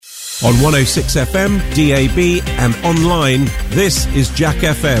On 106 FM, DAB and online, this is Jack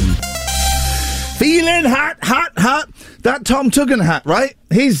FM. Feeling hot, hot, hot. That Tom Tugendhat, right?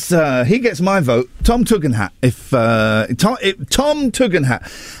 He gets my vote. Tom Tugendhat. Tom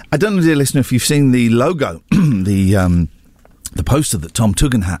Tugendhat. I don't know, dear listener, if you've seen the logo, the poster that Tom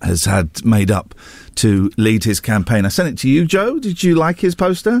Tugendhat has had made up to lead his campaign. I sent it to you, Joe. Did you like his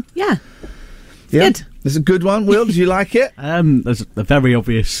poster? Yeah. Good. It's a good one. Will, did you like it? There's a very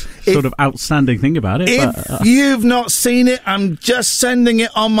obvious sort of outstanding thing about it. If you've not seen it, I'm just sending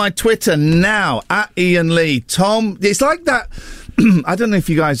it on my Twitter now, at Ian Lee. Tom, it's like that. I don't know if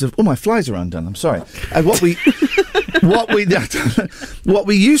you guys have... Oh, my flies are undone. I'm sorry. What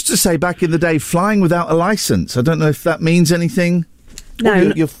we used to say back in the day, flying without a licence. I don't know if that means anything. No.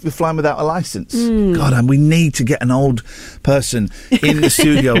 You're flying without a licence. God, and we need to get an old person in the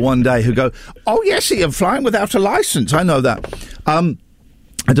studio one day who go, oh, yes, I'm flying without a licence. I know that. I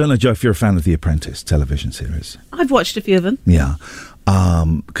don't know, Joe, if you're a fan of The Apprentice television series. I've watched a few of them. Yeah.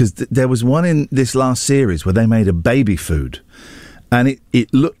 Because there was one in this last series where they made a baby food, and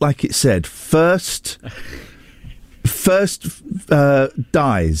it looked like it said, first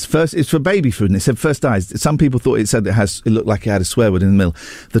dies. First, it's for baby food, and it said first dies. Some people thought it looked like it had a swear word in the middle.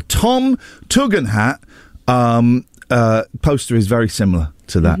 The Tom Tugendhat poster is very similar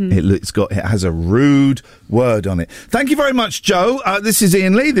to that. Mm-hmm. It has a rude word on it. Thank you very much, Joe. This is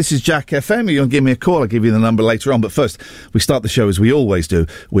Ian Lee. This is Jack FM. You'll give me a call. I'll give you the number later on. But first, we start the show as we always do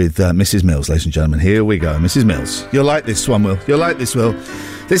with Mrs. Mills, ladies and gentlemen. Here we go, Mrs. Mills. You'll like this one, Will. You'll like this, Will.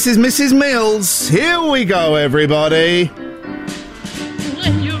 This is Mrs. Mills. Here we go, everybody.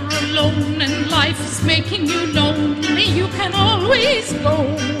 When you're alone and life is making you lonely, you can always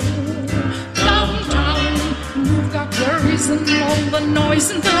go downtown. You've got worries and all the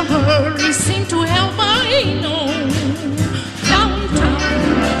noise and the hurry seem to help, I know.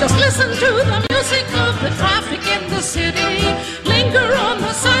 Downtown, just listen to the music of the traffic in the city. Linger on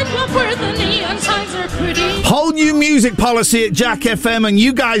the sidewalk where the neon signs are pretty. Whole new music policy at Jack FM, and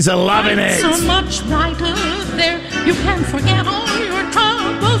you guys are loving it. So much brighter there. You can forget all your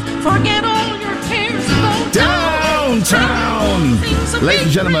troubles, forget all your cares. Downtown. Ladies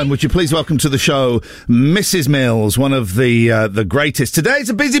and gentlemen, would you please welcome to the show Mrs. Mills, one of the greatest. Today's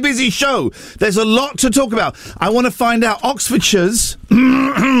a busy show. There's a lot to talk about. I want to find out Oxfordshire's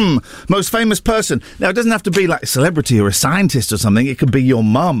most famous person. Now, it doesn't have to be like a celebrity or a scientist or something. It could be your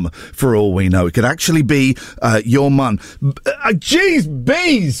mum, for all we know. It could actually be your mum. Geez,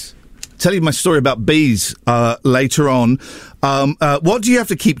 bees! Tell you my story about bees later on. What do you have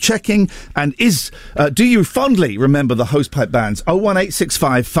to keep checking? And do you fondly remember the hosepipe bands?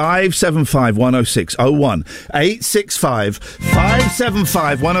 01865 575 106. 01865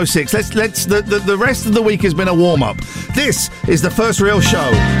 575 106. The rest of the week has been a warm-up. This is the first real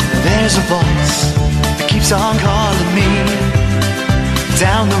show. There's a voice that keeps on calling me.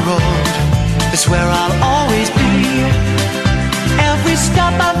 Down the road, it's where I'll always be. Every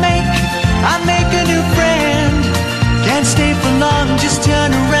stop I make a new friend. Can't stay for long, just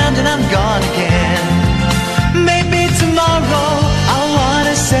turn around and I'm gone again. Maybe tomorrow I'll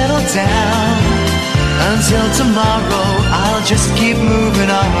wanna settle down. Until tomorrow I'll just keep moving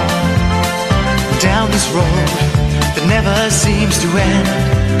on. Down this road that never seems to end.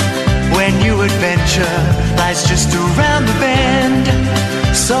 When new adventure lies just around the bend.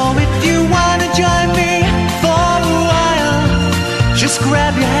 So if you wanna join me for a while, just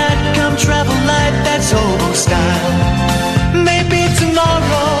grab your hat, come travel light, that's old style. Maybe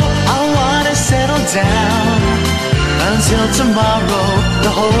tomorrow I'll wanna settle down. Until tomorrow, the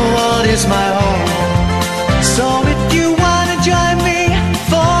whole world is my home. So if you wanna join me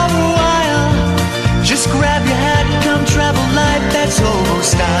for a while, just grab your hat, come travel light, that's old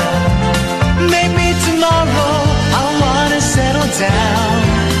style. Maybe tomorrow I'll wanna settle down.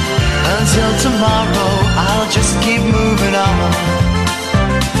 Until tomorrow, I'll just keep moving on.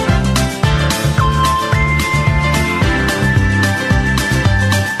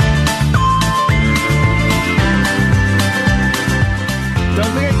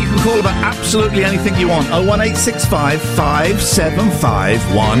 Call about absolutely anything you want. 01865 575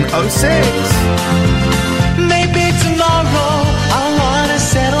 106. Maybe tomorrow I'll wanna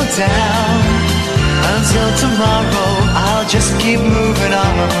settle down. Until tomorrow I'll just keep moving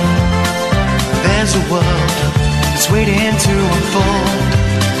on. There's a world that's waiting to unfold.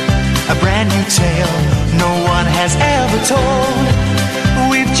 A brand new tale no one has ever told.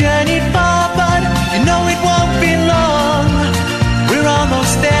 We've journeyed far, but you know it won't be long. We're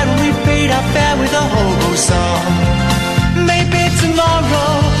almost there and we paid our fare with a hobo song. Maybe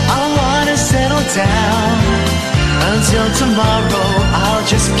tomorrow I'll wanna settle down. Until tomorrow I'll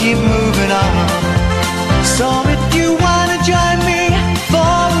just keep moving.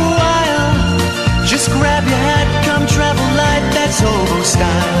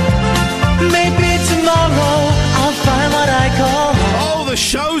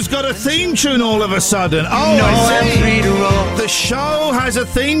 theme tune all of a sudden. The show has a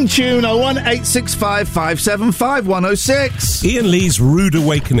theme tune. 01865 575 106. Ian Lee's Rude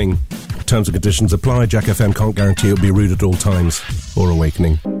Awakening. Terms and conditions apply. Jack FM can't guarantee it'll be rude at all times or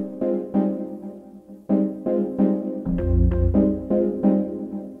awakening.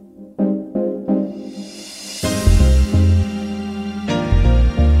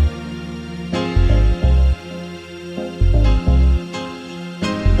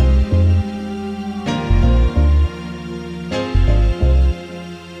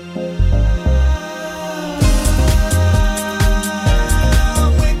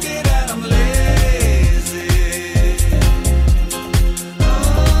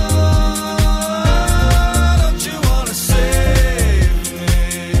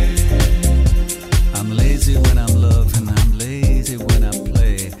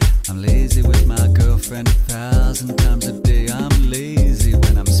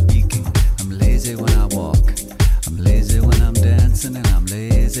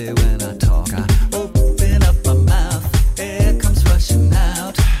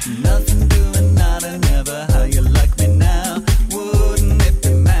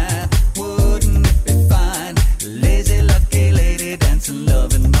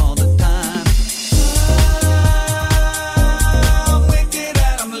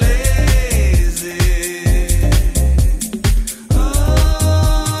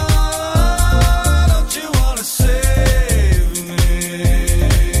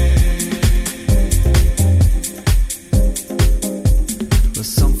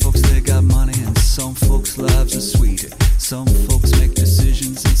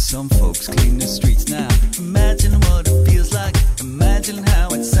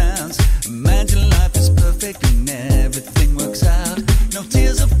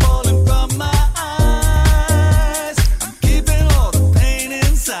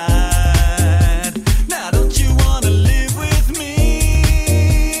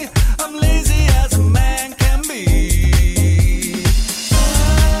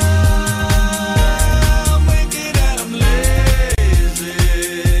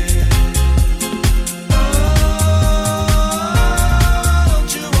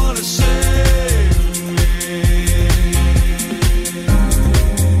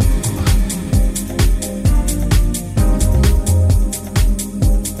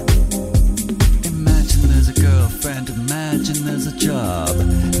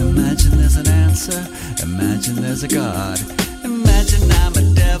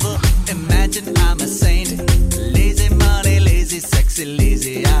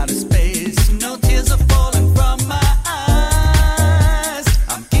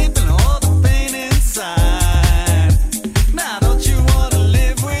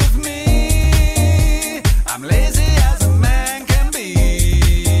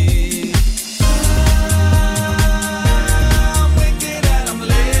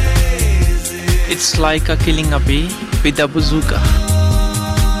 Like killing a bee with a bazooka.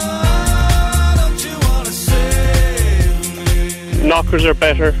 Knockers are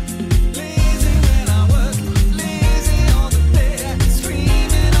better.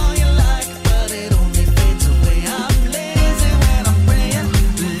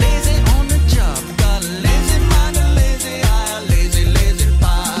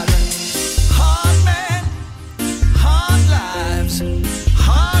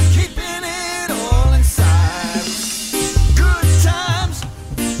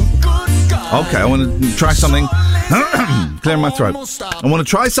 Okay, I want to try something. Clear my throat. I want to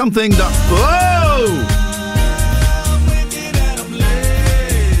try something that... Whoa!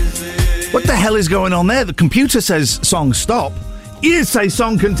 What the hell is going on there? The computer says song stop. Ears say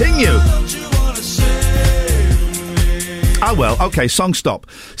song continue. Oh, well, okay, song stop.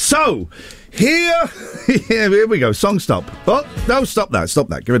 So, here we go, song stop. Oh, no, stop that.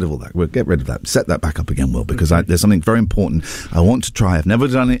 Get rid of all that. We'll get rid of that. Set that back up again, Will, because there's something very important I want to try. I've never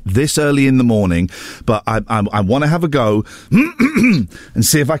done it this early in the morning, but I want to have a go and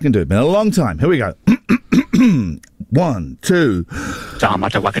see if I can do it. Been a long time. Here we go. 1, 2.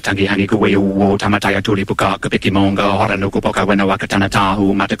 Tamata wakatangi hangi kuwe uo tamataya tulipuka kapikimonga haranukupoka wena wakatana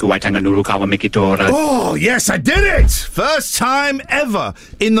tahu matakuwaitanga nurukawa mikitora. Oh, yes, I did it! First time ever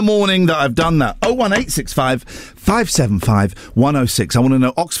in the morning that I've done that. 01865 575 106. I want to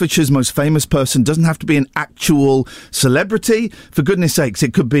know Oxfordshire's most famous person. Doesn't have to be an actual celebrity. For goodness sakes,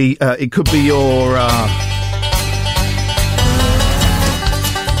 it could be your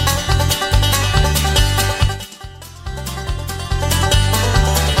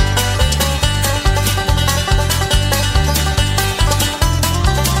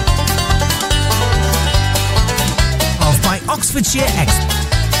Oxfordshire expert.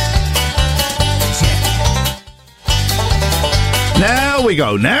 Now we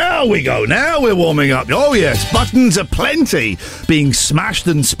go. Now we're warming up. Oh, yes. Buttons aplenty being smashed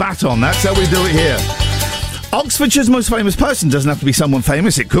and spat on. That's how we do it here. Oxfordshire's most famous person doesn't have to be someone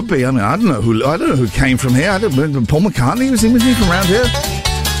famous. It could be. I mean, I don't know who came from here. Paul McCartney was he from around here?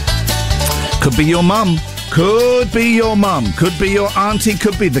 Could be your mum. Could be your mum. Could be your auntie.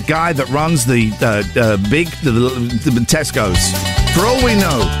 Could be the guy that runs the Tesco's. For all we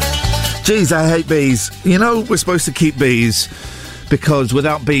know. Jeez, I hate bees. You know, we're supposed to keep bees because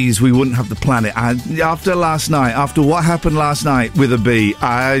without bees we wouldn't have the planet. After what happened last night with a bee,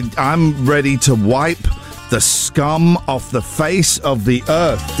 I'm ready to wipe the scum off the face of the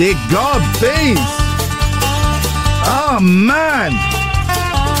earth. Dear God, bees! Oh, man!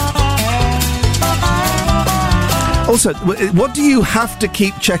 Also, what do you have to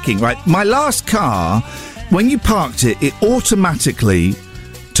keep checking? Right, my last car, when you parked it, it automatically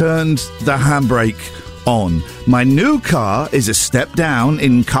turned the handbrake on. My new car is a step down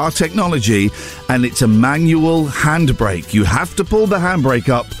in car technology, and it's a manual handbrake. You have to pull the handbrake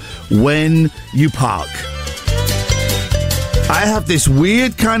up when you park. I have this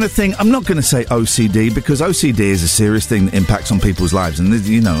weird kind of thing. I'm not going to say OCD because OCD is a serious thing that impacts on people's lives. And,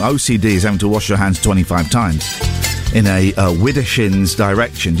 you know, OCD is having to wash your hands 25 times in a Widdershins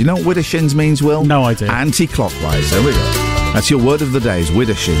direction. Do you know what Widdershins means, Will? No idea. Anti-clockwise. There we go. That's your word of the day, is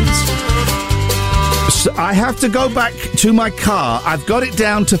Widdershins. So I have to go back to my car. I've got it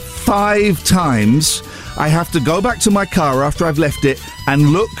down to 5 times. I have to go back to my car after I've left it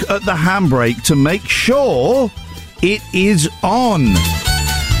and look at the handbrake to make sure it is on.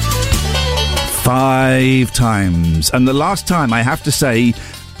 5 times. And the last time I have to say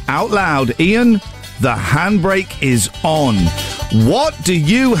out loud, Ian, the handbrake is on. What do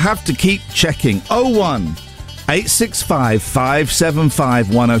you have to keep checking? 01865 575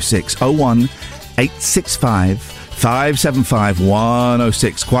 106. 01865 575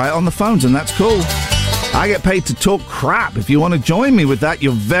 106. Quiet on the phones, and that's cool. I get paid to talk crap. If you want to join me with that,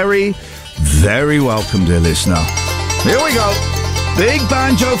 you're very, very welcome, dear listener. Here we go. Big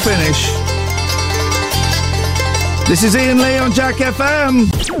banjo finish. This is Ian Lee on Jack FM.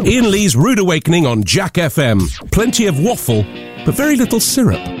 Ian Lee's Rude Awakening on Jack FM. Plenty of waffle, but very little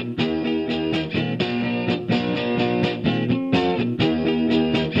syrup.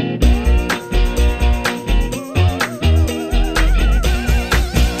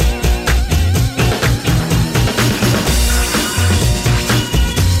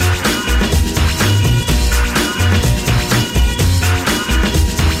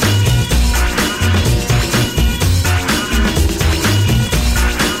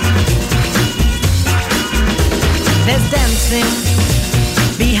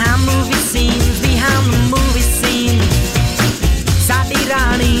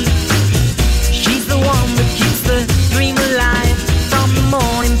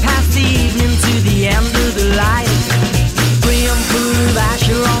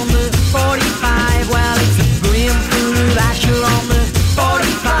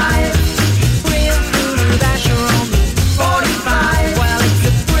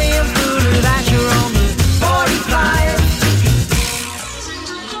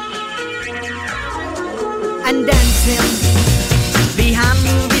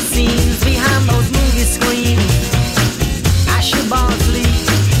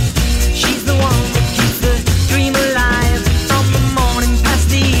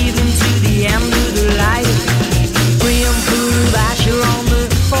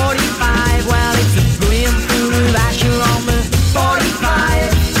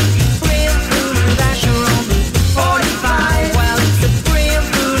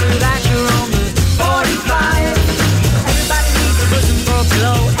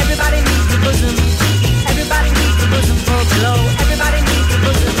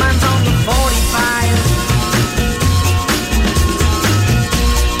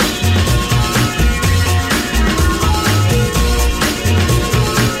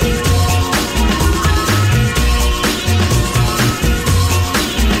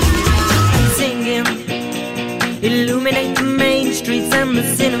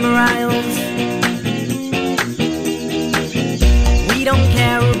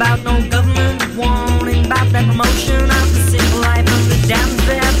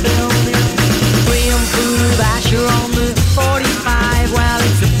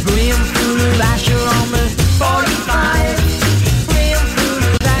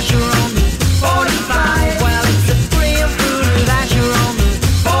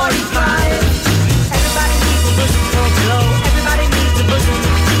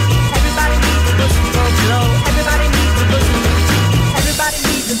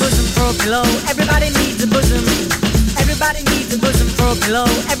 Everybody needs a bosom. Everybody needs a bosom. for a pillow.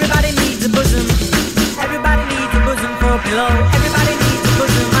 Everybody needs a bosom. Everybody needs a bosom for a pillow. Everybody needs a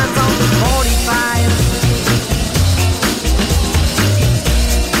bosom. Mine's on the 45.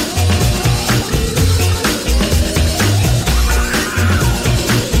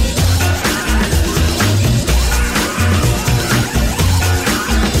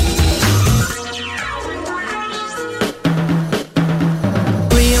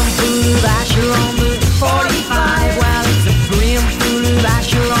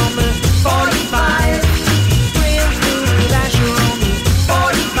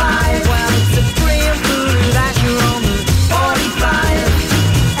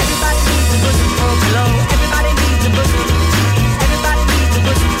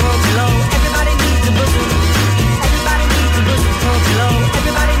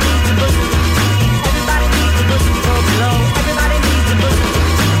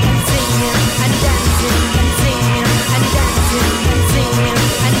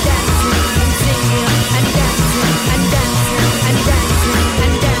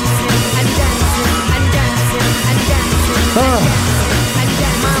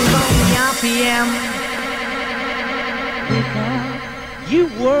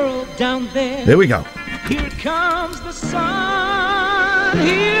 Here we go. Here comes the sun.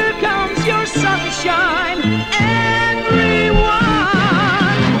 Here comes your sunshine. Everyone,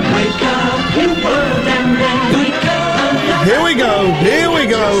 wake up, you world, and then wake up. Here we go. Here we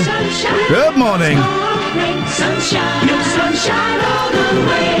go. Good morning. Sunshine, your sunshine all the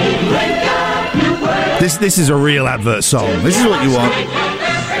way. Wake up, you world. This is a real advert song. This is what you want.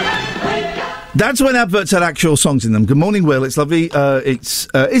 That's when adverts had actual songs in them. Good morning, Will. It's lovely. It's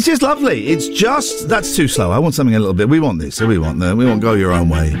just lovely. It's just that's too slow. I want something a little bit. We want this. We want that. We want go your own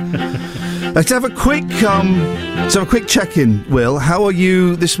way. Let's have a quick check-in. Will, how are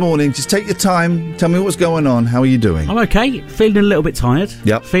you this morning? Just take your time. Tell me what's going on. How are you doing? I'm okay. Feeling a little bit tired.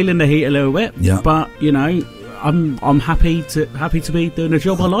 Yep. Feeling the heat a little bit. Yeah. But you know, I'm happy to be doing a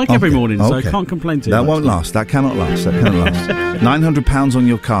job I like every morning, so I can't complain too much. That won't last. That cannot last. That cannot last. £900 on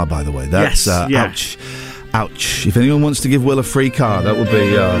your car, by the way. That's ouch. Ouch. If anyone wants to give Will a free car, that would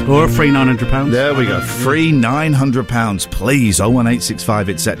be... or a free £900. There we go. Free £900, please. 01865,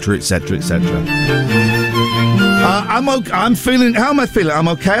 etc., etc., etc. I'm feeling... How am I feeling? I'm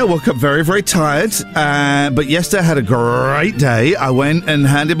okay. I woke up very, very tired. But yesterday I had a great day. I went and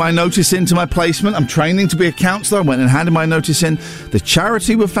handed my notice in to my placement. I'm training to be a counsellor. I went and handed my notice in. The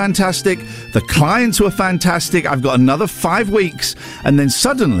charity were fantastic. The clients were fantastic. I've got another 5 weeks. And then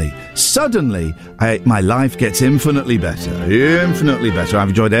suddenly, my life gets infinitely better. Infinitely better. I've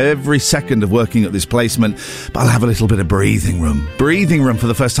enjoyed every second of working at this placement. But I'll have a little bit of breathing room. Breathing room for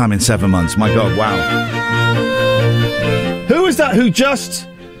the first time in 7 months. My God, wow. Who is that who just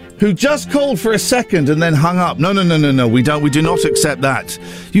called for a second and then hung up? No. We do not accept that.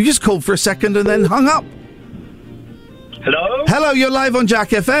 You just called for a second and then hung up. Hello? Hello, you're live on Jack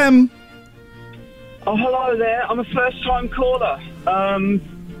FM. Oh, hello there. I'm a first-time caller.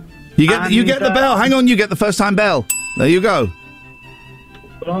 You get the bell. Hang on, you get the first-time bell. There you go.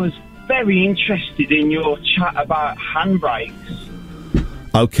 Well, I was very interested in your chat about handbrakes.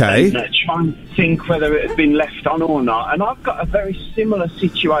 Okay. And trying to think whether it had been left on or not. And I've got a very similar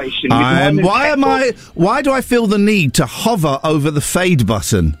situation. With why do I feel the need to hover over the fade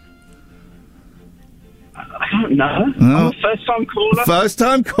button? I don't know. I'm a first-time caller.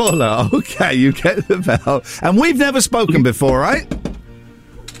 First-time caller. Okay, you get the bell. And we've never spoken before, right?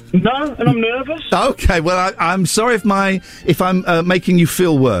 No, and I'm nervous. Okay, well, I'm sorry if I'm making you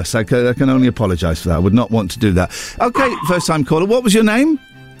feel worse. I can only apologise for that. I would not want to do that. Okay, first-time caller. What was your name?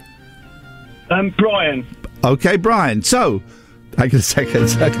 Brian. Okay, Brian. So, hang on a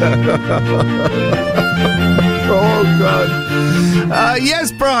second. Oh, God.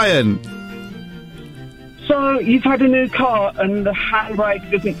 Yes, Brian. So, you've had a new car and the handbrake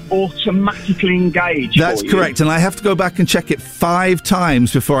doesn't automatically engage. That's correct, and I have to go back and check it 5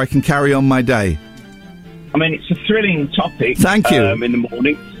 times before I can carry on my day. I mean, it's a thrilling topic. Thank you. In the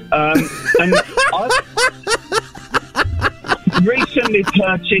morning. And I've recently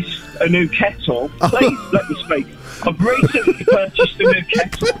purchased a new kettle. Please, let me speak. I've recently purchased a new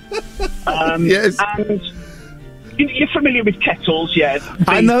kettle. Yes. And... You're familiar with kettles, yeah?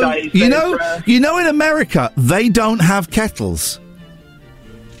 I know. Days, you know, in America, they don't have kettles.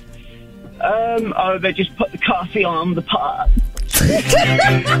 They just put the coffee on the pot.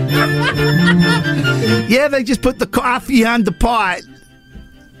 Yeah, they just put the coffee on the pot.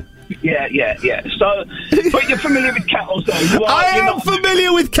 Yeah. So, but you're familiar with kettles, though? I am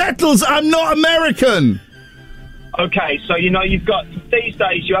familiar with kettles. I'm not American. Okay, so, you've got, these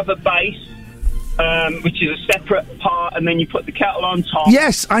days, you have a base, which is a separate part, and then you put the kettle on top.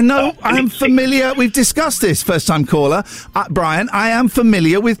 Yes, I know. I am familiar. We've discussed this, first-time caller. Brian, I am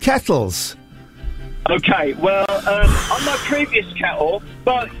familiar with kettles. Okay, well, on my previous kettle,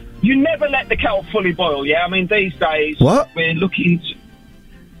 but you never let the kettle fully boil, yeah? I mean, these days, we're looking to...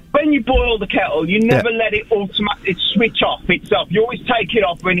 When you boil the kettle, you never let it switch off itself. You always take it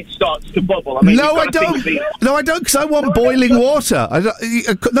off when it starts to bubble. I mean, no, I don't. No, I don't, because I want boiling water. I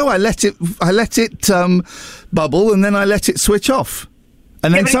let it bubble, and then I let it switch off.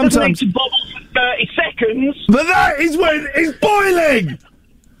 And then sometimes... It doesn't need to bubble for 30 seconds. But that is when it's boiling!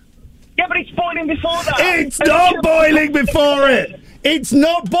 Yeah, but it's boiling before that. It's not boiling before it! It's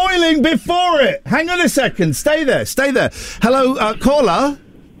not boiling before it! Hang on a second. Stay there. Hello, caller?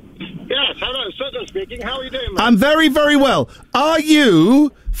 Yes, hello, Sutton speaking. How are you doing, man? I'm very, very well. Are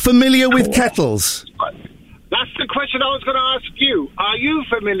you familiar with kettles? That's the question I was going to ask you. Are you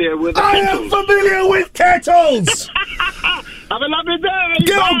familiar with kettles? I am familiar with kettles! Have a lovely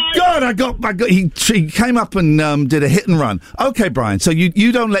day! Oh, God, I got he came up and did a hit and run. Okay, Brian, so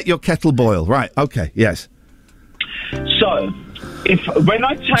you don't let your kettle boil. Right, okay, yes. So... when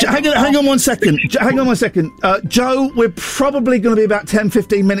I take... Hang on one second. Joe, we're probably going to be about 10,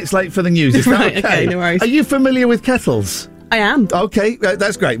 15 minutes late for the news. Is that right, okay, no worries. Are you familiar with kettles? I am. Okay,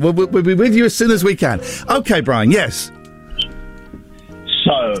 that's great. We'll be with you as soon as we can. Okay, Brian, yes.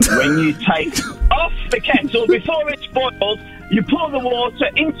 So, when you take off the kettle before it's boiled, you pour the water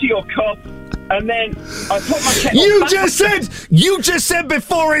into your cup, and then I put my kettle You just said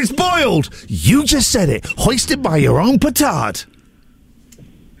before it's boiled. You just said it. Hoisted by your own petard.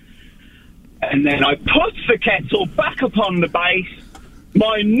 And then I put the kettle back upon the base.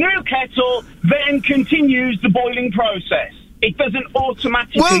 My new kettle then continues the boiling process. It doesn't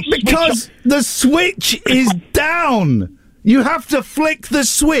automatically because the switch is down. You have to flick the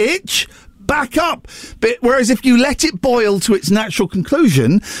switch back up. But whereas if you let it boil to its natural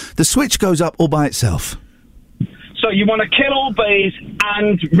conclusion, the switch goes up all by itself. So you want to kill all bees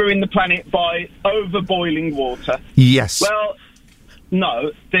and ruin the planet by overboiling water? Yes. Well...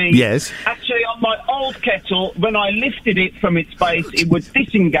 No, actually on my old kettle, when I lifted it from its base, it would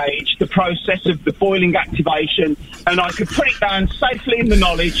disengage the process of the boiling activation, and I could put it down safely in the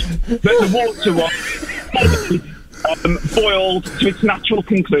knowledge that the water was boiled to its natural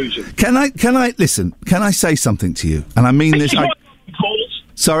conclusion. Can I listen? Can I say something to you? And I mean this.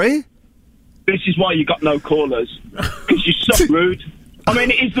 Sorry? This is why you got no callers, because you're so rude. I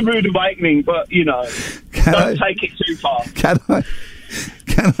mean, it is the rude awakening, but don't take it too far.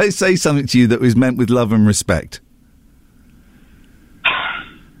 Can I say something to you that was meant with love and respect?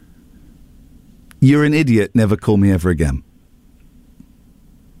 You're an idiot. Never call me ever again.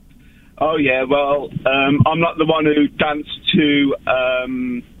 Oh, yeah, well, I'm not the one who danced to,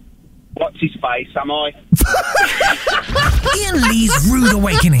 what's his face, am I? Ian Lee's Rude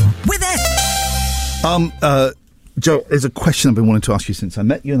Awakening with Joe, there's a question I've been wanting to ask you since I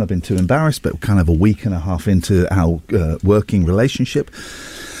met you, and I've been too embarrassed, but kind of a week and a half into our working relationship.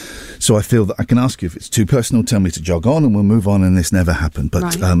 So I feel that I can ask you. If it's too personal, tell me to jog on and we'll move on, and this never happened.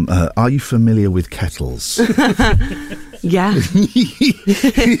 But right. Are you familiar with kettles? Yeah.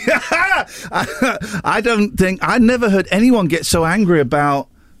 I never heard anyone get so angry about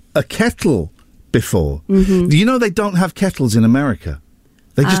a kettle before. Mm-hmm. You know they don't have kettles in America.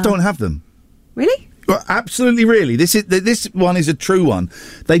 They just don't have them. Really? Well, absolutely, really. This one is a true one.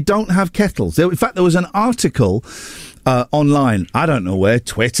 They don't have kettles. In fact, there was an article online, I don't know where,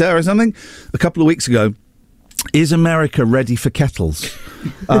 Twitter or something, a couple of weeks ago. Is America ready for kettles?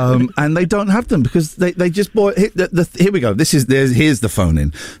 And they don't have them because they just boil. Here we go. Here's the phone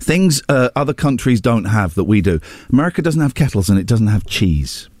in. Things other countries don't have that we do. America doesn't have kettles and it doesn't have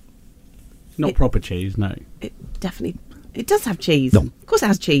cheese. Not proper cheese, no. It does have cheese. No. Of course it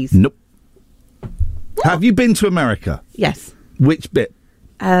has cheese. Nope. What? Have you been to America? Yes. Which bit?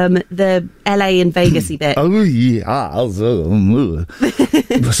 The LA and Vegas-y bit. Oh, yeah.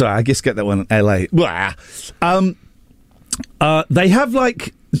 Sorry, I just get that one. LA. They have,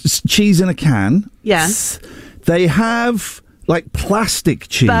 like, cheese in a can. Yes. They have, like, plastic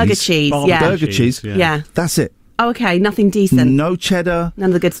cheese. Burger cheese, yeah. Burger cheese. Yeah. That's it. Oh, okay. Nothing decent. No cheddar.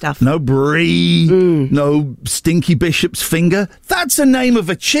 None of the good stuff. No brie. No Stinky Bishop's Finger. That's the name of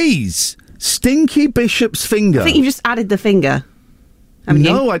a cheese. Stinky Bishop's Finger. I think you just added the finger.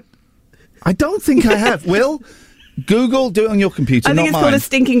 No, I don't think I have. Will, Google, do it on your computer, I think it's called a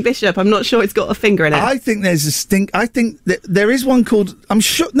stinking bishop. I'm not sure it's got a finger in it. I think there's a I think that there is one called... I'm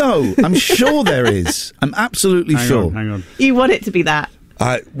sure there is. I'm absolutely sure. Hang on. You want it to be that.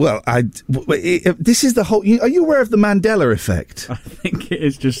 This is the whole. Are you aware of the Mandela effect? I think it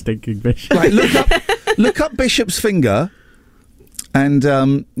is just Stinking Bishop. Right, look up Bishop's finger, and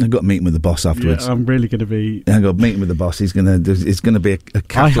I've got a meeting with the boss afterwards. Yeah, I'm really going to be. I've got a meeting with the boss. It's going to be a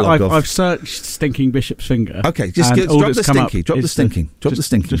catalogue of. I've searched Stinking Bishop's finger. Okay, just drop the stinky. Drop the stinking. Drop the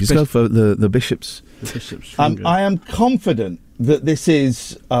stinking. Just go for the Bishop's. The Bishop's finger. I am confident that this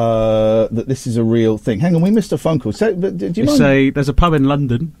is a real thing. Hang on, we missed a phone call. Do you mind? There's a pub in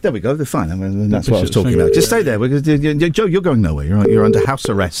London. There we go. They're fine. I mean, that's what I was talking about. Just stay there. Joe, you're going nowhere. You're under house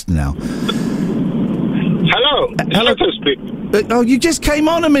arrest now. Hello. Hello. You just came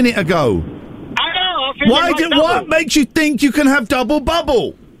on a minute ago. I know. What makes you think you can have double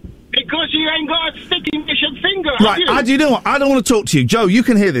bubble? Because you ain't got a Stinking Bishop finger. Right. Do you know what? I don't want to talk to you, Joe. You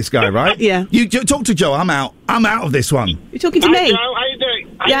can hear this guy, right? Yeah. You talk to Joe. I'm out of this one. You're talking to Hi, me. Joe. How you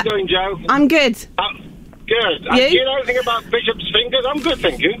doing? How you doing, Joe? I'm good. Good. You? Do you know anything about Bishop's fingers? I'm good,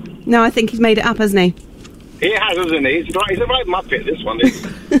 thank you. No, I think he's made it up, hasn't he? He has, hasn't he? He's a right muppet, this one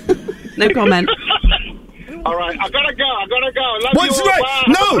is. No comment. All right, I gotta go. Love What's you all. right? Bye.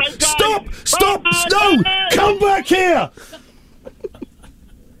 No! Have a great time. Stop! Bye. No! Bye. Come back here!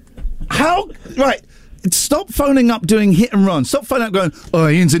 How? Right. Stop phoning up doing hit and run. Stop phoning up going, oh,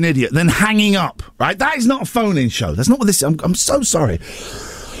 Ian's an idiot, then hanging up. Right? That is not a phone-in show. That's not what this is. I'm so sorry.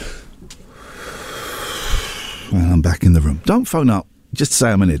 Well, I'm back in the room. Don't phone up. Just say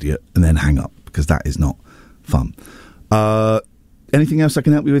I'm an idiot and then hang up, because that is not fun. Anything else I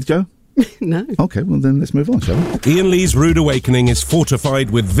can help you with, Joe? No. Okay, well then let's move on, shall we? Ian Lee's Rude Awakening is fortified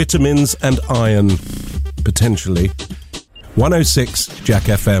with vitamins and iron. Potentially. 106 Jack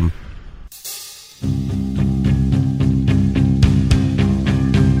FM.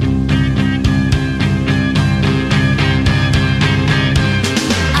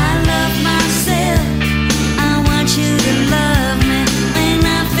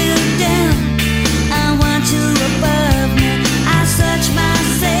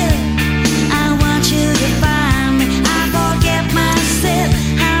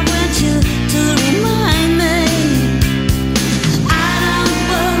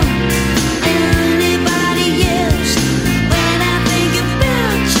 Anybody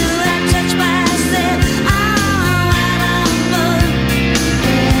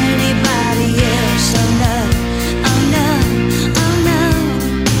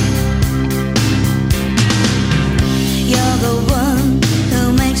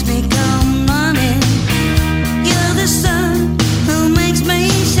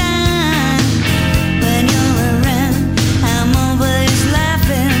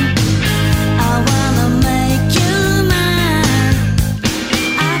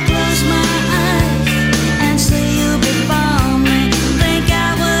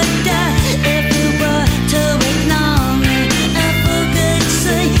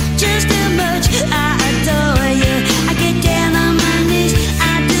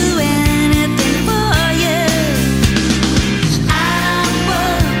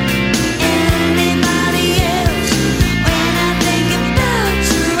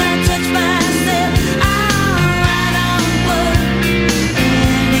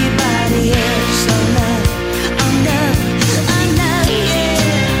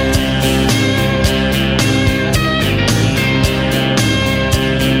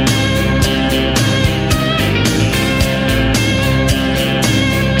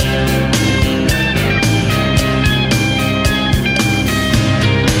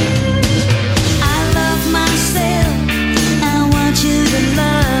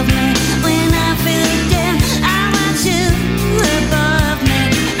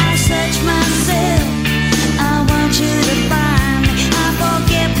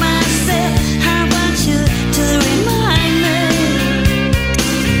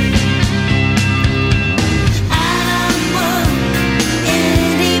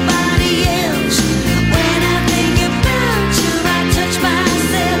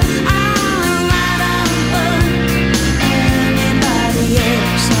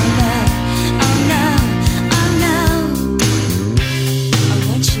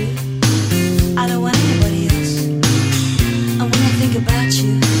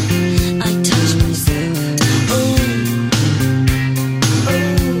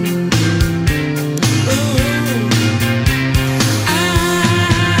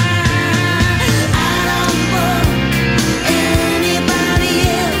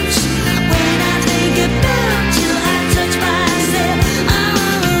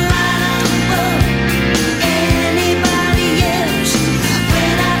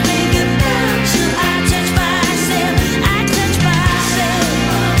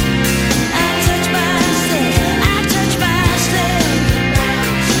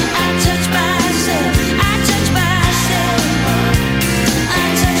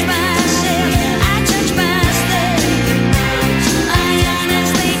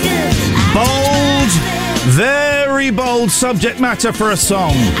Very bold subject matter for a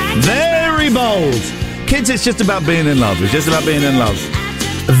song. Very bold. Kids, it's just about being in love. It's just about being in love.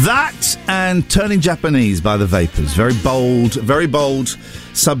 That and Turning Japanese by the Vapors. Very bold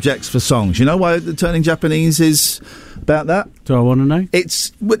subjects for songs. You know why the Turning Japanese is about that? Do I want to know?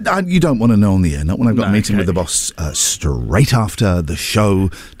 You don't want to know on the air. Not when I've got a meeting with the boss straight after the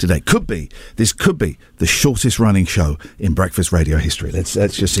show today. This could be the shortest running show in breakfast radio history. Let's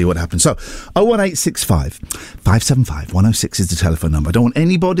just see what happens. So 01865 575 106 is the telephone number. I don't want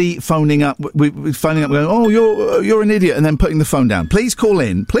anybody phoning up going, oh, you're an idiot, and then putting the phone down. Please call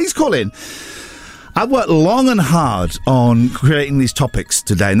in. I've worked long and hard on creating these topics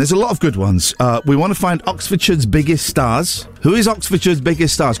today, and there's a lot of good ones. We want to find Oxfordshire's biggest stars. Who is Oxfordshire's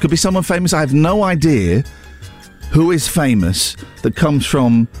biggest stars? Could be someone famous. I have no idea who is famous that comes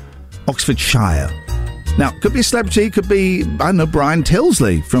from Oxfordshire. Now, could be a celebrity, could be, I don't know, Brian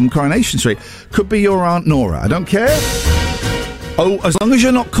Tilsley from Coronation Street. Could be your Aunt Nora. I don't care. Oh, as long as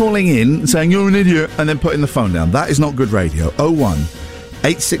you're not calling in saying you're an idiot and then putting the phone down. That is not good radio.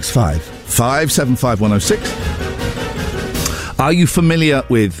 01865 575 106. Are you familiar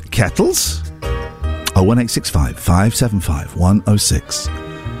with kettles? 01865 575 106.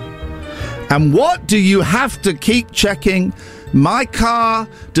 And what do you have to keep checking? My car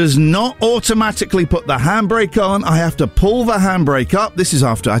does not automatically put the handbrake on. I have to pull the handbrake up. This is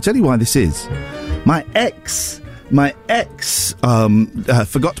after, I tell you why this is. My ex forgot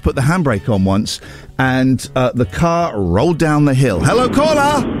to put the handbrake on once, and the car rolled down the hill. Hello,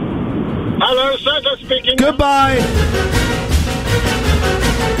 caller. Hello, Soto speaking. Goodbye.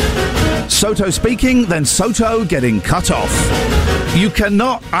 Soto speaking, then Soto getting cut off. You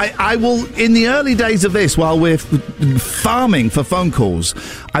cannot. I will, in the early days of this, while we're farming for phone calls,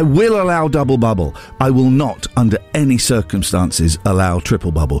 I will allow double bubble. I will not, under any circumstances, allow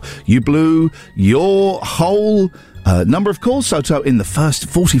triple bubble. You blew your whole number of calls, Soto, in the first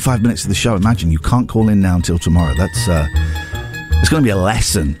 45 minutes of the show. Imagine you can't call in now until tomorrow. That's it's going to be a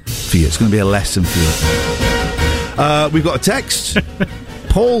lesson for you. It's going to be a lesson for you. We've got a text.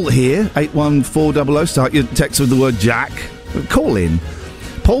 Paul here, 81400. Start your text with the word Jack. Call in.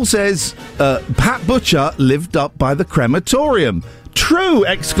 Paul says, Pat Butcher lived up by the crematorium. True! !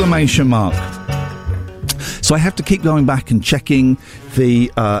 So I have to keep going back and checking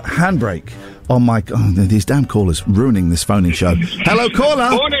the handbrake on my... Oh, these damn callers ruining this phoning show. Hello, caller!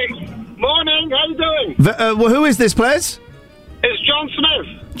 Morning, how you doing? Well, who is this, please? It's John Smith.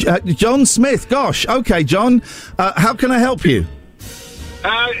 John Smith, gosh. Okay, John, how can I help you?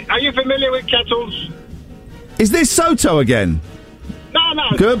 Are you familiar with kettles? Is this Soto again? No.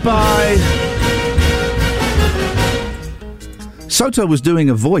 Goodbye. Soto was doing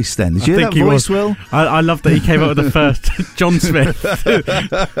a voice then. Did you hear that voice, Will? I love that he came up with the first John Smith.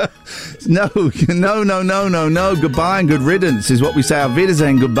 No. Goodbye and good riddance is what we say. Auf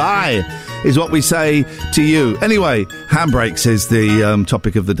Wiedersehen, goodbye is what we say to you. Anyway, handbrakes is the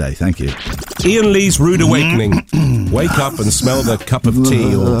topic of the day. Thank you. Ian Lee's Rude Awakening. Wake up and smell the cup of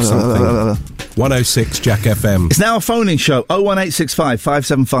tea or something. 106 Jack FM. It's now a phoning show. 01865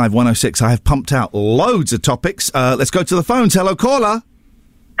 575 106. I have pumped out loads of topics. Let's go to the phones. Hello, caller.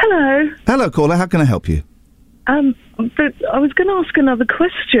 Hello. Hello, caller. How can I help you? But I was going to ask another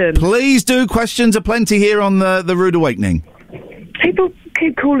question. Please do. Questions are plenty here on the Rude Awakening. People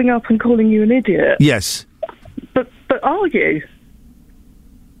keep calling up and calling you an idiot. Yes. But are you?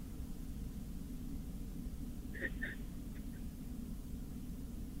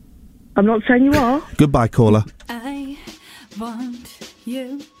 I'm not saying you are. Goodbye, caller. I want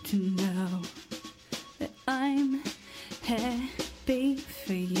you to know that I'm happy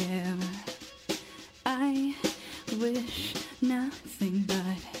for you. I wish nothing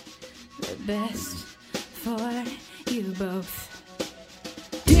but the best for you both.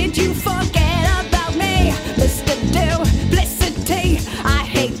 Did you forget about me, Mr. Duplicity? I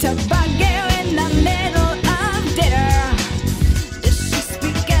hate to bug you in the middle of dinner. Does she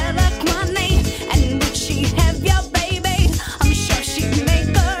speak eloquently? And would she have your baby? I'm sure she'd make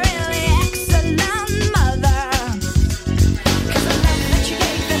a really excellent mother. 'Cause the love that you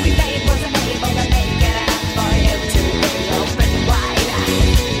gave every day wasn't able to make it out for you to be open wide.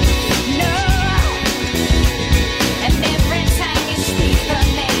 No. And every time you speak her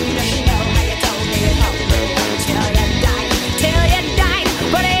name, does she know how you told me to hold her till you died?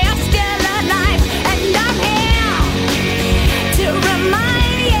 But I asked you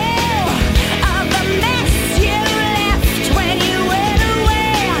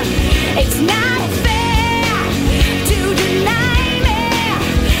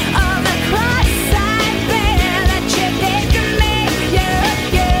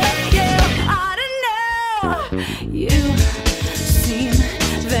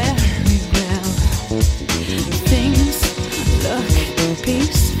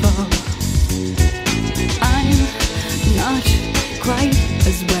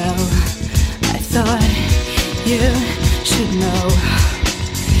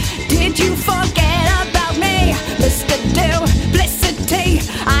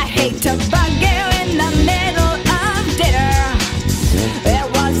hate to bug you in the middle of dinner. There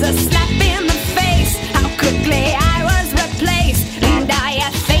was a slap in the face, how quickly I was replaced. And are you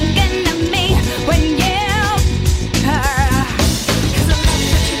thinking of me when you heard? 'Cause the love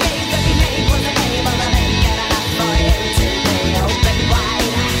that you gave every day was the name of an ain't got enough for you to be open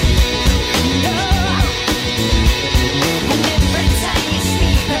wide. No. And every time you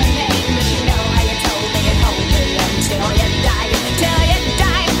speak her name, does she know how you told me and hold me until you died? Till you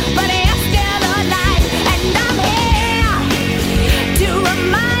died, but you're still alive. And I'm here to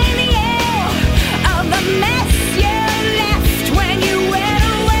remind you of the mess you left when you went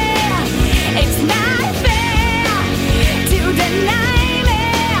away. It's not fair to deny me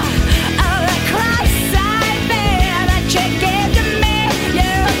of the cross I bear that you gave to me.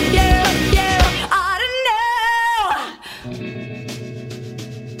 You ought to know.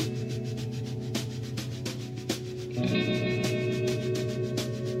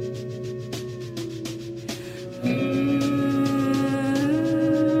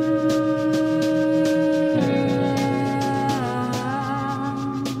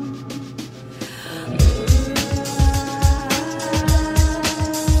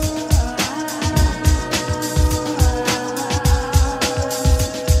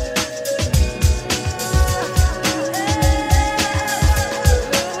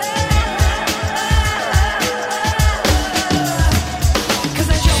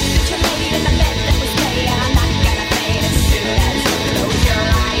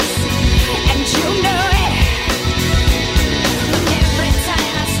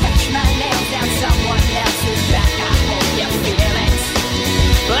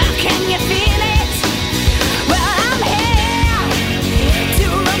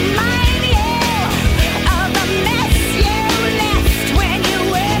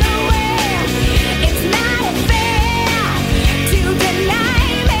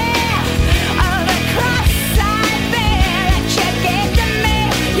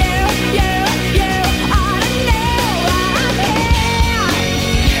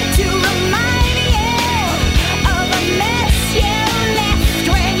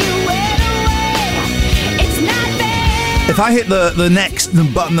 If I hit the next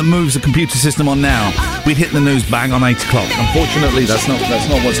button that moves the computer system on now, we'd hit the news bang on 8 o'clock. Unfortunately, that's not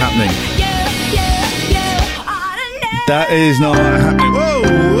what's happening. That is not happening.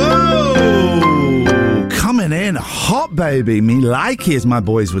 Whoa! Coming in hot, baby. Me likey, as my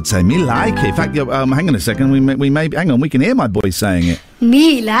boys would say. Me likey. In fact, hang on a second. We may hang on. We can hear my boys saying it.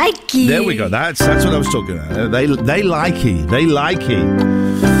 Me likey. There we go. That's what I was talking about. They likey. They likey.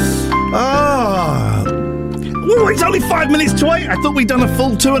 Oh. Oh, it's only 5 minutes to 8. I thought we'd done a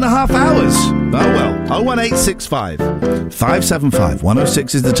full 2.5 hours. Oh, well. 01865 575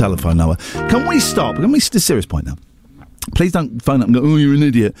 106 is the telephone number. Can we stop? Can we... It's a serious point now. Please don't phone up and go, oh, you're an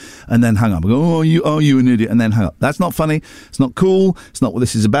idiot, and then hang up. And go, oh, you an idiot, and then hang up. That's not funny. It's not cool. It's not what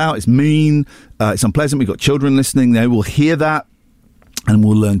this is about. It's mean. It's unpleasant. We've got children listening. They will hear that. And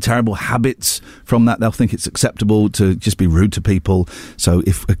we'll learn terrible habits from that. They'll think it's acceptable to just be rude to people. So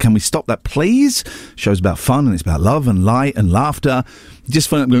can we stop that, please? Show's about fun and it's about love and light and laughter. Just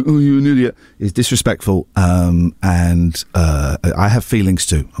phone up going, oh, you're an idiot, is disrespectful. And I have feelings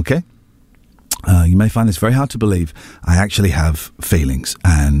too, okay? You may find this very hard to believe. I actually have feelings.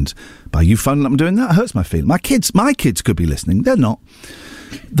 And by you phoning up and doing that, it hurts my feelings. My kids could be listening. They're not.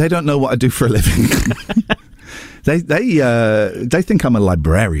 They don't know what I do for a living. They think I'm a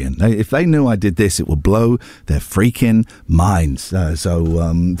librarian. If they knew I did this, it would blow their freaking minds.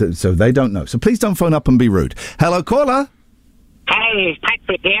 So they don't know. So please don't phone up and be rude. Hello, caller. Hey,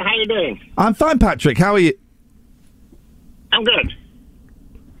 Patrick here. How you doing? I'm fine, Patrick. How are you? I'm good.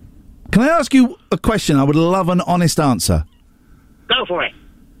 Can I ask you a question? I would love an honest answer. Go for it.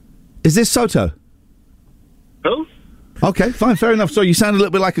 Is this Soto? Who? Okay, fine, fair enough. So you sound a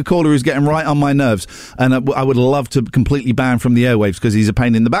little bit like a caller who's getting right on my nerves, and I would love to completely ban from the airwaves because he's a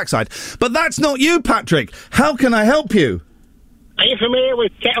pain in the backside. But that's not you, Patrick. How can I help you? Are you familiar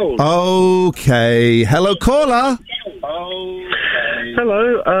with kettles? Okay. Hello, caller.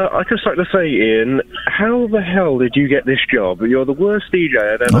 Hello, I'd just like to say, Ian, how the hell did you get this job? You're the worst DJ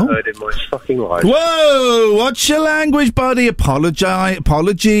I've ever heard in my fucking life. Whoa! Watch your language, buddy.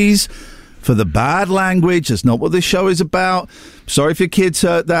 Apologies for the bad language. That's not what this show is about. Sorry if your kids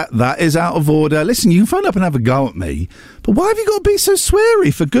heard that. That is out of order. Listen, you can phone up and have a go at me, but why have you got to be so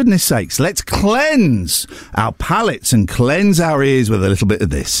sweary, for goodness sakes? Let's cleanse our palates and cleanse our ears with a little bit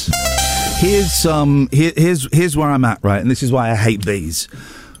of this. Here's where I'm at, right? And this is why I hate bees.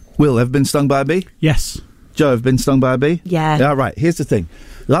 Will, ever been stung by a bee? Yes. Joe, have been stung by a bee? Yeah. Yeah, right. Here's the thing.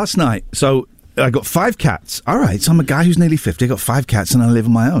 Last night, so I got 5 cats. All right, so I'm a guy who's nearly 50. I got 5 cats and I live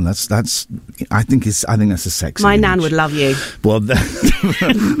on my own. That's. I think that's a sexy. My image. nan would love you. Well,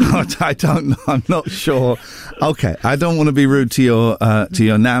 I don't know. I'm not sure. Okay, I don't want to be rude to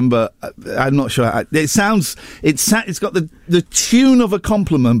your nan, but I'm not sure. It's got the tune of a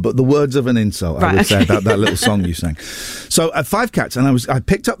compliment, but the words of an insult. I would say about that little song you sang. So 5 cats, and I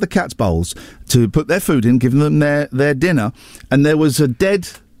picked up the cats' bowls to put their food in, giving them their dinner, and there was a dead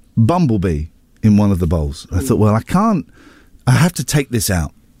bumblebee in one of the bowls. I thought, well, I have to take this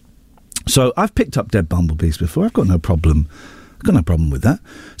out. So I've picked up dead bumblebees before. I've got no problem with that.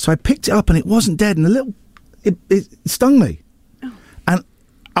 So I picked it up and it wasn't dead, and it stung me. Oh. And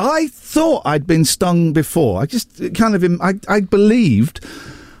I thought I'd been stung before. I just I believed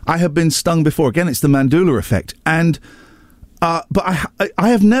I had been stung before. Again, it's the Mandela effect. And but I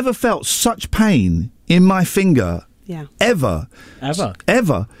have never felt such pain in my finger. Yeah. Ever.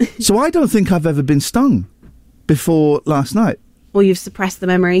 So I don't think I've ever been stung before last night. Or you've suppressed the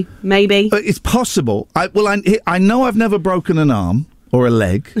memory, maybe. It's possible. I know I've never broken an arm or a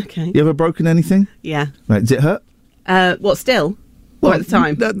leg. Okay. You ever broken anything? Yeah. Right. Does it hurt? What, still? Or at the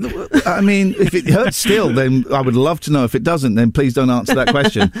time? I mean, if it hurts still, then I would love to know. If it doesn't, then please don't answer that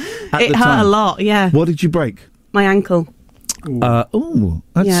question. It hurt a lot, yeah. What did you break? My ankle. That's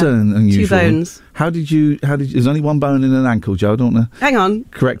unusual. 2 bones. How did you? There's only 1 bone in an ankle, Joe. I don't want to. Hang on.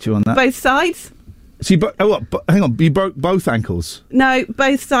 Correct you on that. Both sides? So hang on. You broke both ankles? No,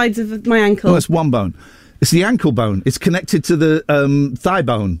 both sides of my ankle. No, it's 1 bone. It's the ankle bone. It's connected to the thigh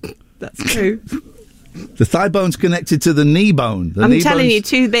bone. That's true. The thigh bone's connected to the knee bone. I'm telling you,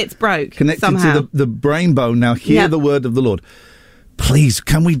 2 bits broke. Connected somehow. to the brain bone. Now hear the word of the Lord. Please,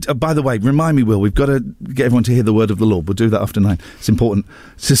 can we... by the way, remind me, Will, we've got to get everyone to hear the word of the Lord. We'll do that after 9. It's important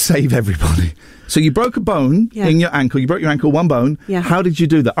to save everybody. So you broke a bone in your ankle. You broke your ankle, 1 bone. Yeah. How did you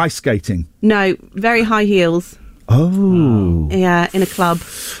do that? Ice skating? No, very high heels. Oh. Yeah, in a club.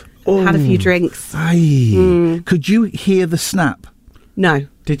 Oh. Had a few drinks. Could you hear the snap? No.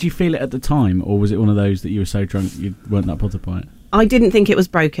 Did you feel it at the time, or was it one of those that you were so drunk you weren't that bothered by it? I didn't think it was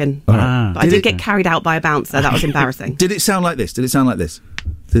broken. But I did get carried out by a bouncer. That was embarrassing. Did it sound like this? Did it sound like this?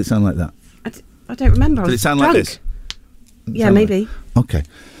 Did it sound like that? I don't remember. Did it sound drunk. like this? Yeah, maybe. Okay.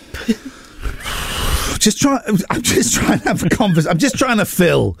 I'm just trying to have a conversation. I'm just trying to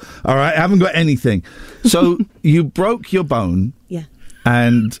fill. All right, I haven't got anything. So you broke your bone. Yeah.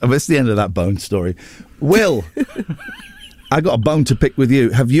 And that's the end of that bone story. Will, I got a bone to pick with you.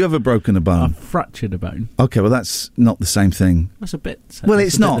 Have you ever broken a bone? I've fractured a bone. Okay, well that's not the same thing. That's a bit. Well,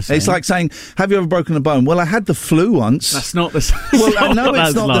 it's not. It's like saying, "Have you ever broken a bone?" Well, I had the flu once. That's not the same. Well, I know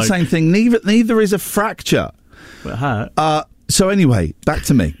it's not the same thing. Neither is a fracture. But it hurt. So anyway, back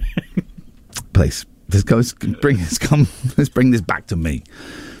to me, please. Let's bring this back to me.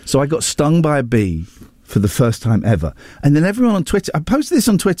 So I got stung by a bee for the first time ever, and then everyone on Twitter. I posted this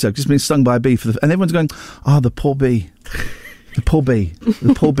on Twitter. I've just been stung by a bee and everyone's going, "Oh, the poor bee, the poor bee,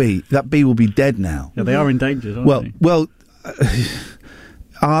 the poor bee. That bee will be dead now." Yeah, they are endangered, aren't they? Well,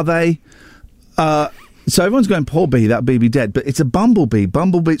 are they? So everyone's going, "Poor bee, that bee be dead," but it's a bumblebee.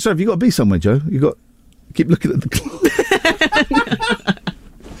 Bumblebee. So have you got a bee somewhere, Joe? Keep looking at the clock.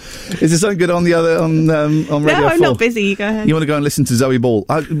 Is there something good on Radio 4? No, I'm not busy. You go ahead. You want to go and listen to Zoe Ball?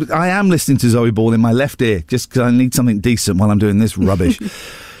 I am listening to Zoe Ball in my left ear just because I need something decent while I'm doing this rubbish.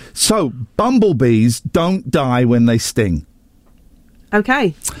 So, bumblebees don't die when they sting.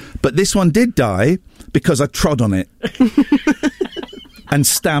 Okay. But this one did die because I trod on it and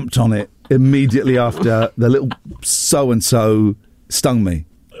stamped on it immediately after the little so-and-so stung me.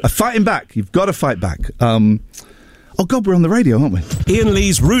 Fighting back. You've got to fight back. Oh, God, we're on the radio, aren't we? Ian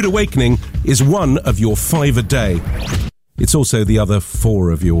Lee's Rude Awakening is one of your 5 a day. It's also the other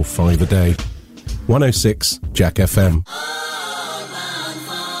 4 of your 5 a day. 106 Jack FM.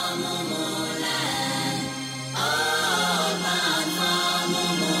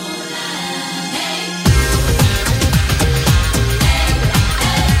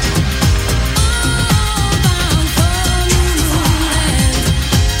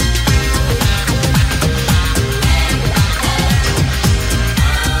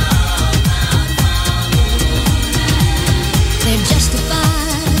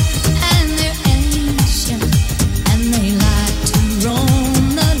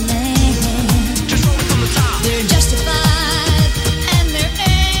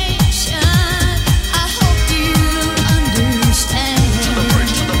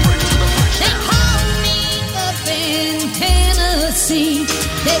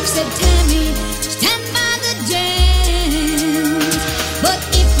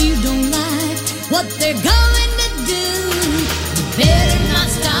 What they're going to do, you better not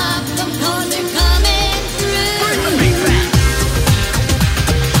stop them 'cause they're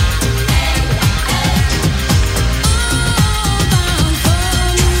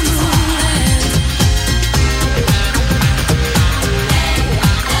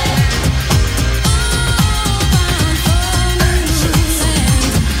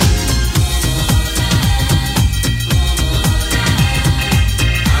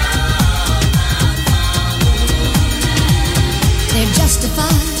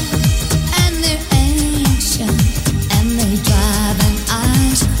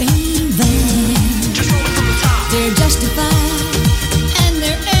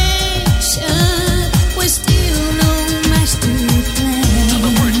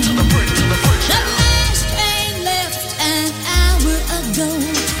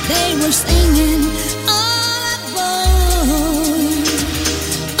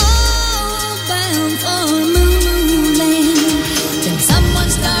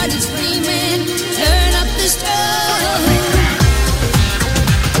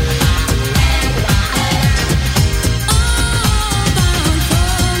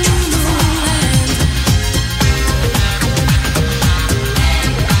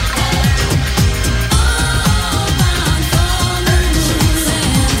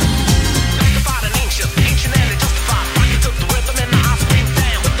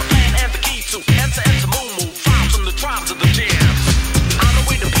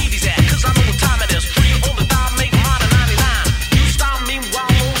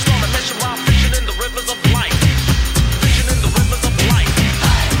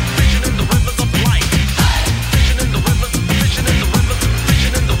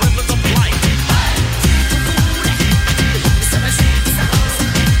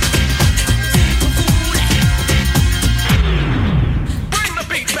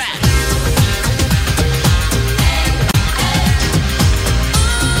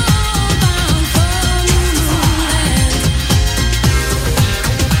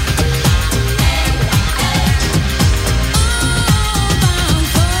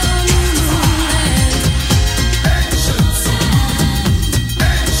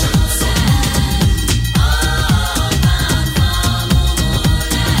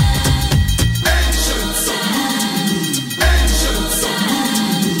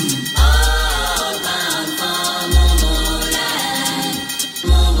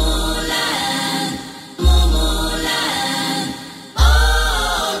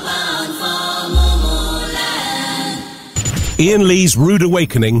Ian Lee's Rude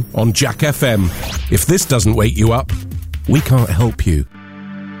Awakening on Jack FM. If this doesn't wake you up, we can't help you.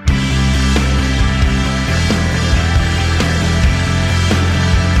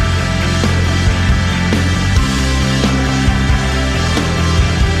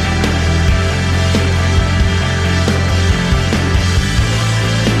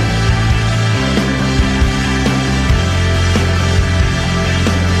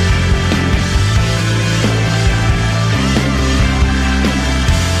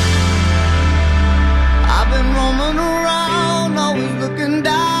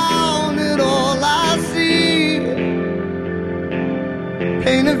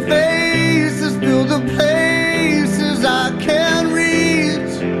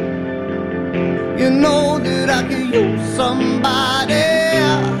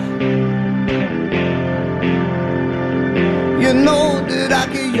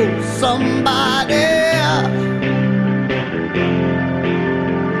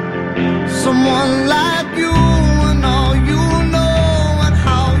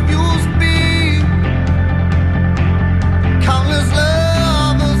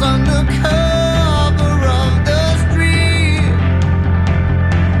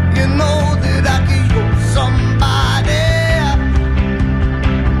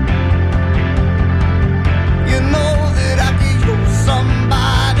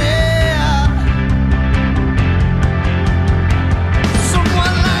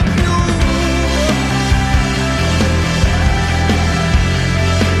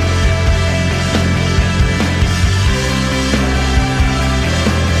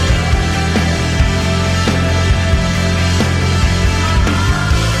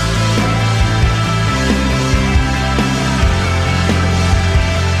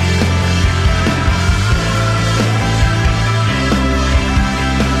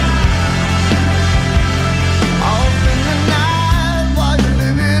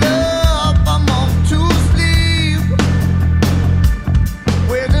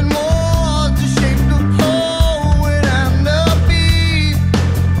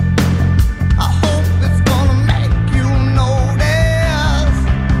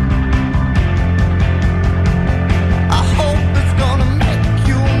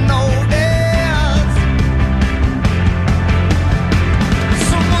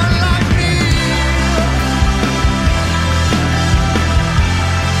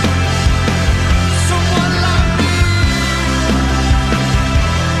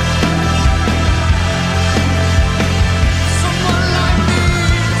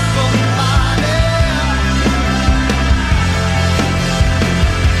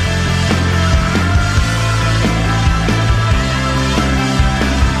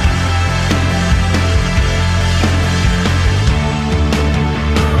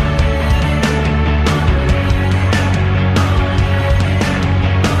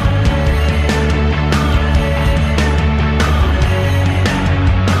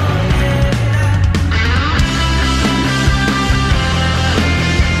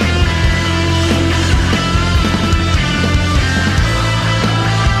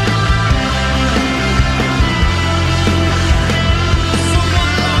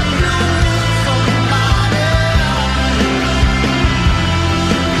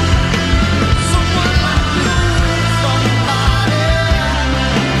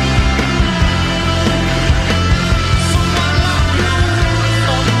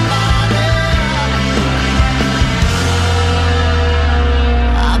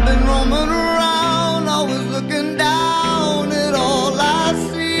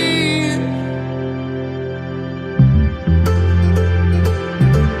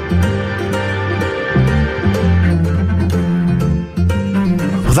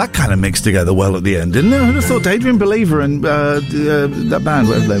 That kind of mixed together well at the end, didn't it? I would have thought Adrian Believer and that band,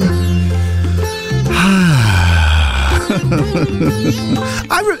 whatever they were.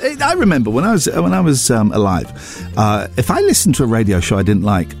 I remember when I was alive, if I listened to a radio show I didn't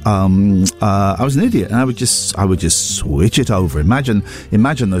like, I was an idiot, and I would just switch it over. Imagine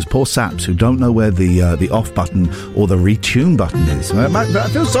those poor saps who don't know where the off button or the retune button is. I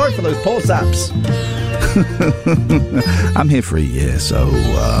feel sorry for those poor saps. I'm here for a year, so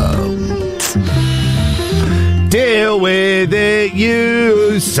deal with it,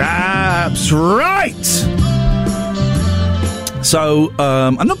 you saps. Right. So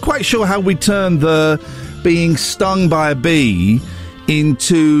I'm not quite sure how we turn the being stung by a bee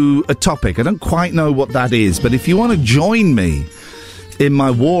into a topic. I don't quite know what that is, but if you want to join me in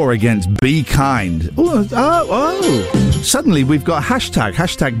my war against Be Kind. Suddenly we've got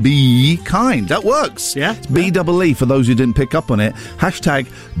hashtag Be Kind. That works. Yeah. It's B-double-E for those who didn't pick up on it. Hashtag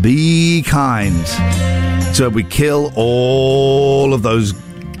Be Kind. So we kill all of those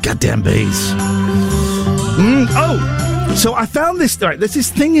goddamn bees. So I found this, right, there's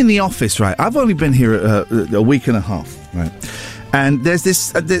this thing in the office, right? I've only been here a week and a half, right? And there's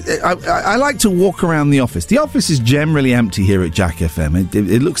this, I like to walk around the office. The office is generally empty here at Jack FM.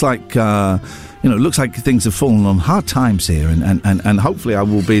 It looks like, it looks like things have fallen on hard times here. And hopefully I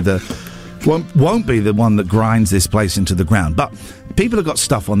will be won't be the one that grinds this place into the ground. But people have got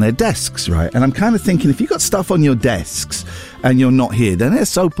stuff on their desks, right? And I'm kind of thinking, if you've got stuff on your desks and you're not here, then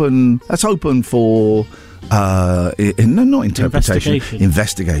that's open for... not interpretation.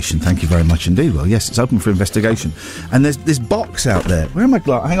 Investigation. Thank you very much indeed. Well, yes, it's open for investigation. And there's this box out there. Where are my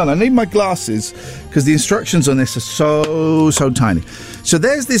glasses? Hang on, I need my glasses because the instructions on this are so tiny. So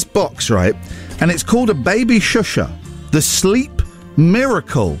there's this box, right? And it's called a baby shusher. The Sleep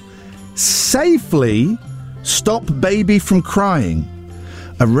Miracle. Safely stop baby from crying.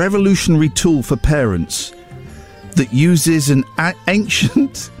 A revolutionary tool for parents that uses an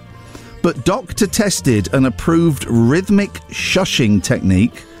ancient... but doctor-tested and approved rhythmic shushing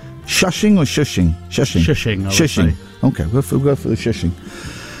technique. Shushing or shushing? Shushing. Shushing, I would say. Okay, we'll go for the shushing.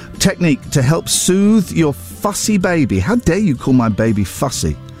 Technique to help soothe your fussy baby. How dare you call my baby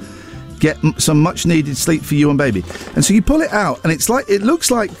fussy? Get some much-needed sleep for you and baby. And so you pull it out, and it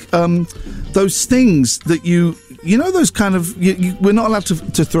looks like those things that you know, those kind of... we're not allowed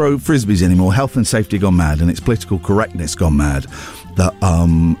to throw frisbees anymore. Health and safety gone mad, and it's political correctness gone mad. That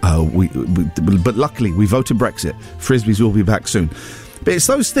but luckily we voted Brexit. Frisbees will be back soon. But it's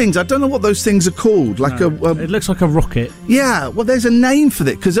those things. I don't know what those things are called. It looks like a rocket. Yeah. Well, there's a name for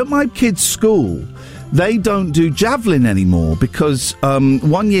it because at my kids' school, they don't do javelin anymore because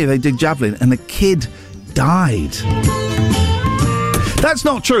 1 year they did javelin and the kid died. That's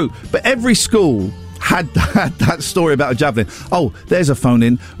not true. But every school had that story about a javelin. Oh, there's a phone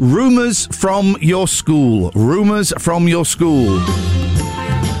in. Rumours from your school. Rumours from your school.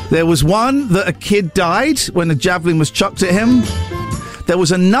 There was one that a kid died when a javelin was chucked at him. There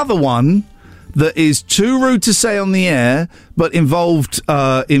was another one that is too rude to say on the air, but involved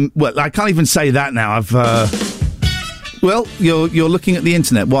well, I can't even say that now. Well, you're looking at the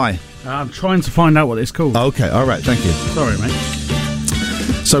internet. Why? I'm trying to find out what it's called. Okay, all right, thank you. Sorry, mate.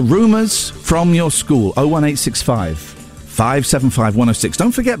 So, rumours from your school, 01865 575 106.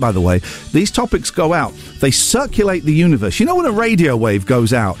 Don't forget, by the way, these topics go out. They circulate the universe. You know when a radio wave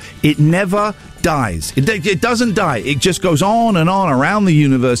goes out, it never dies. It doesn't die. It just goes on and on around the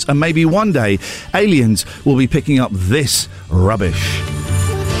universe, and maybe one day aliens will be picking up this rubbish.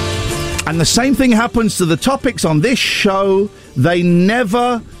 And the same thing happens to the topics on this show. They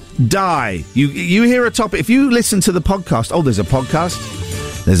never die. You hear a topic, if you listen to the podcast, there's a podcast.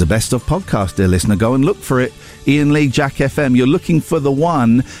 There's a best of podcast, dear listener. Go and look for it. Ian Lee, Jack FM. You're looking for the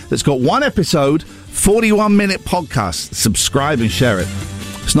one that's got one episode, 41-minute podcast. Subscribe and share it.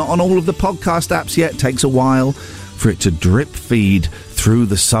 It's not on all of the podcast apps yet. It takes a while for it to drip feed through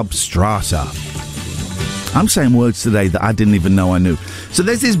the substrata. I'm saying words today that I didn't even know I knew. So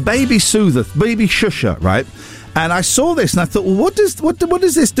there's this baby soother, baby shusher, right? And I saw this and I thought, well, what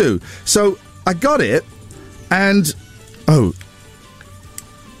does this do? So I got it, and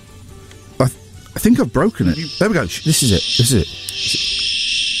I think I've broken it. There we go. This is it. This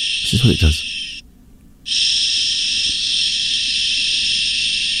is what it does.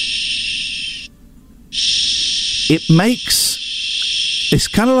 It makes... It's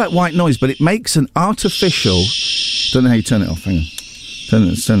kind of like white noise, but it makes an artificial... Don't know how you turn it off. Hang on.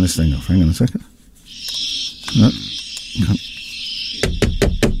 Turn this thing off. Hang on a second.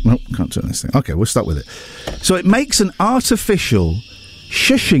 Can't turn this thing. Okay, we'll start with it. So it makes an artificial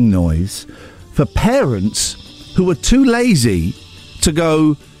shushing noise for parents who are too lazy to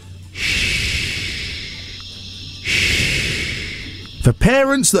go shh. For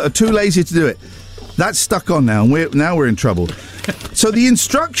parents that are too lazy to do it. That's stuck on now, and we're in trouble. So the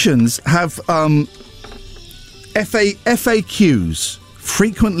instructions have FAQs,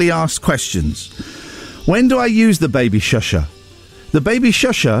 frequently asked questions. When do I use the baby shusher? The baby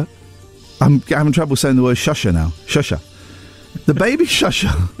shusher, I'm having trouble saying the word shusher now. Shusher. The baby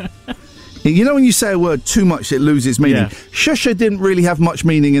shusher. You know when you say a word too much, it loses meaning. Yeah. Shusher didn't really have much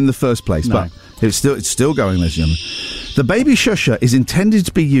meaning in the first place, but it's still going, ladies and gentlemen. The baby shusher is intended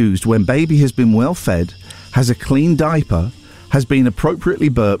to be used when baby has been well fed, has a clean diaper, has been appropriately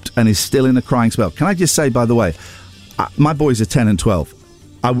burped, and is still in a crying spell. Can I just say, by the way, my boys are 10 and 12.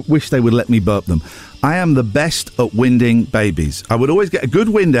 I wish they would let me burp them. I am the best at winding babies. I would always get a good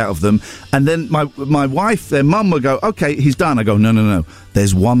wind out of them, and then my wife, their mum, would go, okay, he's done. I go, no,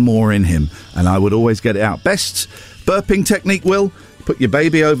 there's one more in him, and I would always get it out. Best burping technique, Will, put your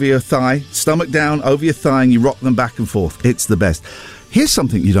baby over your thigh, stomach down over your thigh, and you rock them back and forth. It's the best. Here's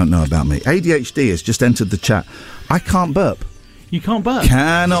something you don't know about me. ADHD has just entered the chat. I can't burp. You can't burp?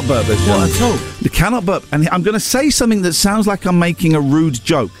 Cannot burp. What at all? You cannot burp. And I'm going to say something that sounds like I'm making a rude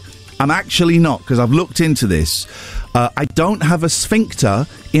joke. I'm actually not, because I've looked into this. I don't have a sphincter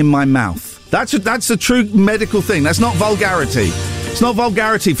in my mouth. That's a true medical thing. That's not vulgarity. It's not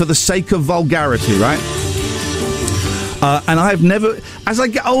vulgarity for the sake of vulgarity, right? And I've never... As I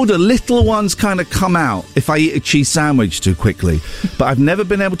get older, little ones kind of come out if I eat a cheese sandwich too quickly. But I've never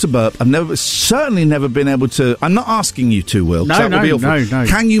been able to burp. Certainly never been able to... I'm not asking you to, Will. No.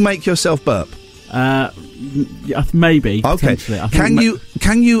 Can you make yourself burp? Maybe. Okay. Can you?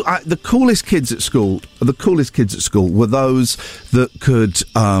 The coolest kids at school were those that could.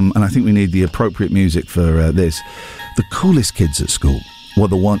 And I think we need the appropriate music for this. The coolest kids at school were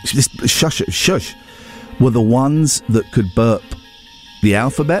the ones. Shush. Were the ones that could burp the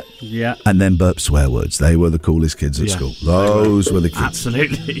alphabet. Yeah. And then burp swear words. They were the coolest kids at school. Those were the kids.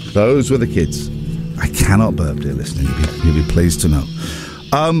 Absolutely. Those were the kids. I cannot burp, dear listener. You'll be pleased to know.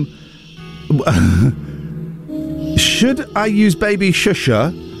 Should I use baby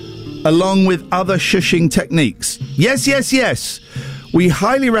shusher along with other shushing techniques? Yes. We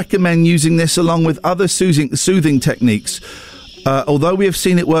highly recommend using this along with other soothing techniques. Although we have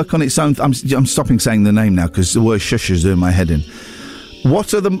seen it work on its own. I'm stopping saying the name now because the word shusher is doing my head in.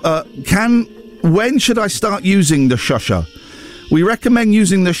 What are the... when should I start using the shusher? We recommend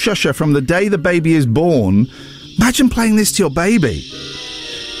using the shusher from the day the baby is born. Imagine playing this to your baby.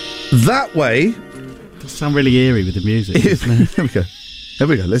 That way... It does sound really eerie with the music. Here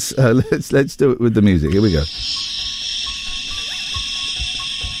we go. Let's do it with the music. Here we go.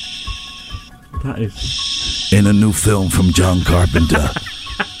 That is... In a new film from John Carpenter.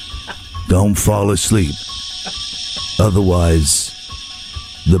 Don't fall asleep. Otherwise,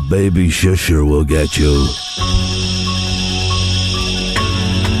 the baby shusher will get you.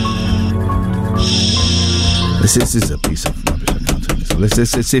 This is a piece of rubbish. I can't turn this off.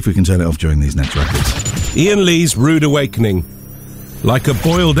 Let's see if we can turn it off during these next records. Ian Lee's Rude Awakening. Like a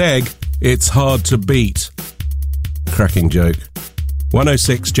boiled egg, it's hard to beat. Cracking joke.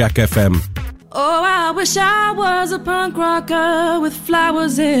 106 Jack FM. Oh, I wish I was a punk rocker with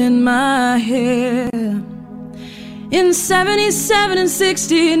flowers in my hair. In 77 and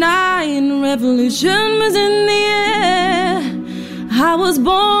 69, revolution was in the air. I was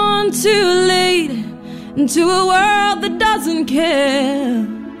born too late into a world that doesn't care.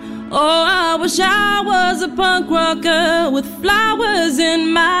 Oh, I wish I was a punk rocker with flowers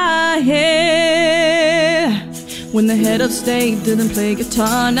in my hair. When the head of state didn't play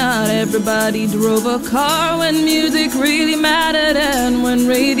guitar, not everybody drove a car. When music really mattered and when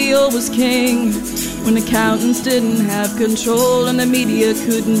radio was king. When accountants didn't have control and the media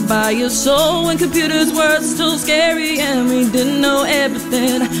couldn't buy your soul. When computers were still scary and we didn't know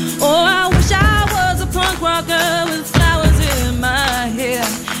everything. Oh, I wish I was a punk rocker with flowers in my hair.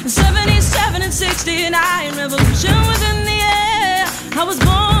 In 77 and 69, revolution was in the air. I was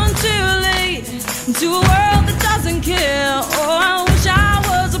born too late into a world that doesn't care. Oh, I wish I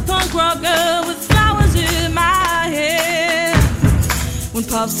was a punk rocker with flowers in my hair. When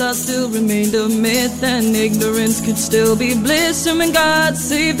pop stars still remained a myth and ignorance could still be bliss. And when God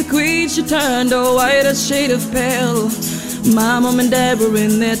saved the queen, she turned a whiter shade of pale. My mom and dad were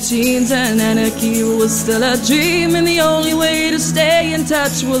in their teens and anarchy was still a dream. And the only way to stay in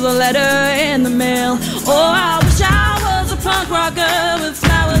touch was a letter in the mail. Oh, I wish I was a punk rocker with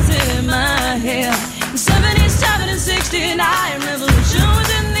flowers in my hair. In 77 and 69, revolution was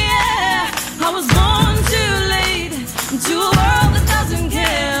in the air. I was born too late into a world that doesn't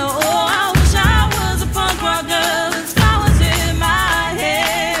care. Oh, I wish I was a punk rocker with flowers in my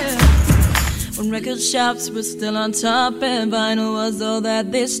hair. When record shops were still on top and vinyl was all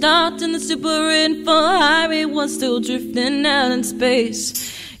that they stopped, and the super info highway was still drifting out in space.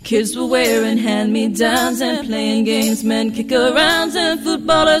 Kids were wearing hand-me-downs and playing games, men kick-arounds, and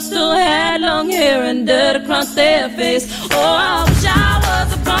footballers still had long hair and dirt across their face. Oh, I wish I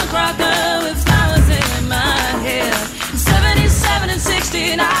was a punk rocker with flowers in my hair. In 77 and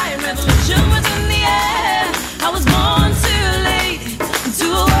 69, revolution was in the air. I was born too late into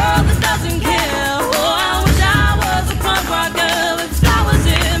a world that doesn't care. Oh, I wish I was a punk rocker with flowers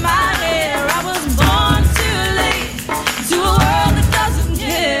in my hair. I was born too late into a world that doesn't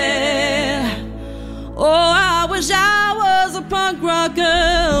care. Oh, I wish I was a punk rocker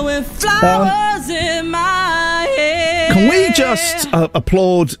with flowers in my hair. Can we just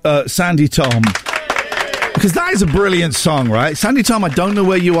applaud Sandy Tom? Because that is a brilliant song, right? Sandy Tom, I don't know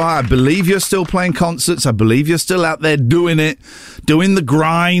where you are. I believe you're still playing concerts. I believe you're still out there doing it, doing the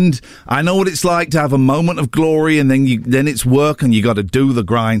grind. I know what it's like to have a moment of glory and then it's work and you got to do the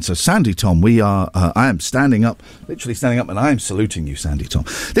grind. So, Sandy Tom, I am standing up, literally standing up, and I am saluting you, Sandy Tom.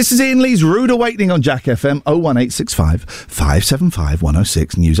 This is Ian Lee's Rude Awakening on Jack FM, 01865 575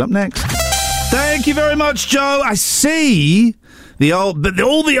 106. News up next. Thank you very much, Joe. I see all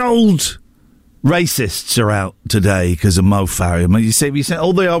the old racists are out today because of Mo Farah. You say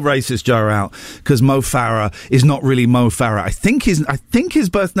all the old racists are out because Mo Farah is not really Mo Farah. I think his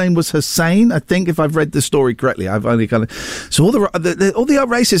birth name was Hussein. I think, if I've read the story correctly, I've only kind of. So all the old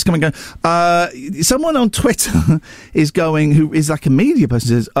racists come and go. Someone on Twitter is going, who is like a media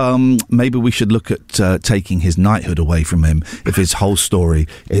person, says maybe we should look at taking his knighthood away from him if his whole story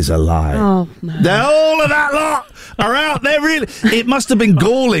is a lie. Oh no! They're all of that lot are out there. Really, it must have been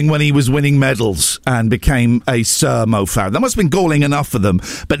galling when he was winning medals and became a Sir Mo Farah. That must have been galling enough for them.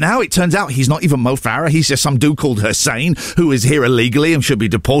 But now it turns out he's not even Mo Farah. He's just some dude called Hussein who is here illegally and should be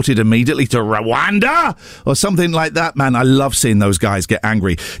deported immediately to Rwanda or something like that. Man, I love seeing those guys get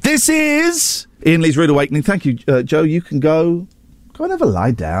angry. This is Ian Lee's Rude Awakening. Thank you, Joe. You can go and have a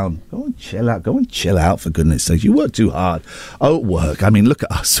lie down. Go and chill out. Go and chill out, for goodness sake. You work too hard. Oh, work. I mean, look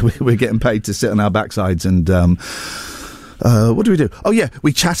at us. We're getting paid to sit on our backsides and what do we do? Oh, yeah,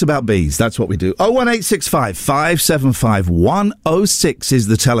 we chat about bees. That's what we do. 01865 575 106 is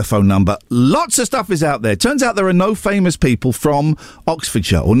the telephone number. Lots of stuff is out there. Turns out there are no famous people from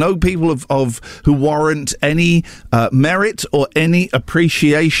Oxfordshire, or no people of who warrant any merit or any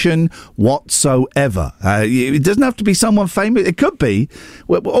appreciation whatsoever. It doesn't have to be someone famous. It could be.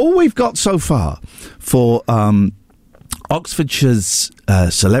 All we've got so far for Oxfordshire's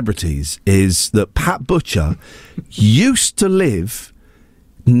celebrities is that Pat Butcher used to live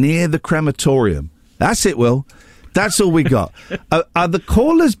near the crematorium. That's it, Will. That's all we got. Are the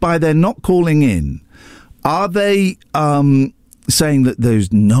callers, by their not calling in, are they saying that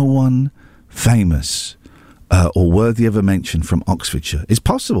there's no one famous or worthy of a mention from Oxfordshire? It's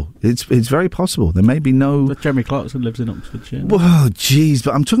possible. It's very possible. There may be no... But Jeremy Clarkson lives in Oxfordshire. Well, geez,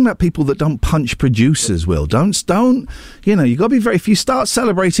 but I'm talking about people that don't punch producers, Will. Don't, you know, you got to be very... If you start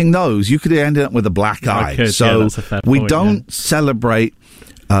celebrating those, you could end up with a black eye. Could, so that's a fair we point, don't celebrate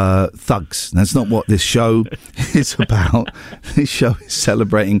thugs. That's not what this show is about. This show is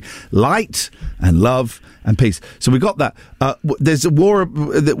celebrating light and love and peace. So we got that. There's a war.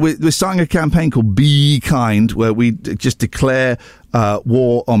 We're starting a campaign called Be Kind, where we just declare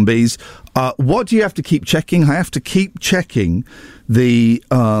war on bees. What do you have to keep checking? I have to keep checking the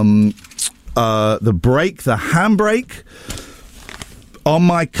brake, the handbrake on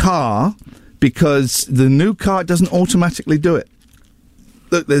my car, because the new car doesn't automatically do it.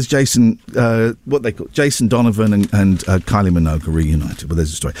 Look, there's Jason, Jason Donovan and Kylie Minogue are reunited. Well,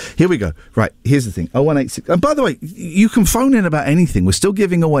 there's a story. Here we go. Right, here's the thing. 0186. And by the way, you can phone in about anything. We're still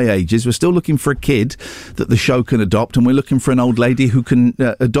giving away ages. We're still looking for a kid that the show can adopt, and we're looking for an old lady who can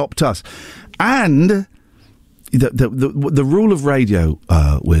adopt us. And the rule of radio,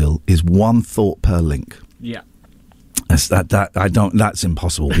 Will, is one thought per link. Yeah. That's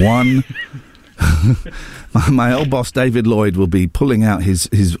impossible. One... My old boss David Lloyd will be pulling out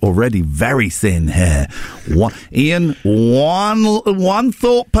his already very thin hair. Ian, one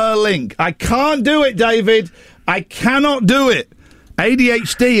thought per link. I can't do it, David. I cannot do it.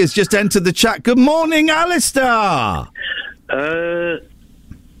 ADHD has just entered the chat. Good morning, Alistair. Didn't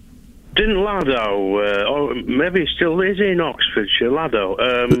Lado, or maybe it still is in Oxfordshire, Lado.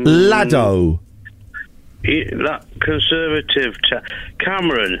 Lado. That Conservative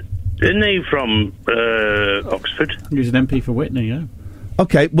Cameron. Isn't he from Oxford? He was an MP for Whitney, yeah.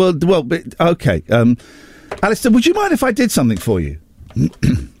 Okay, okay. Alistair, would you mind if I did something for you?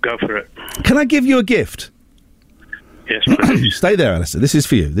 Go for it. Can I give you a gift? Yes, please. Stay there, Alistair. This is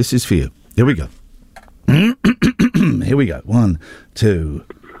for you. This is for you. Here we go. Here we go. 1, 2.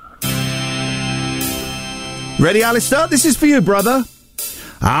 Ready, Alistair? This is for you, brother.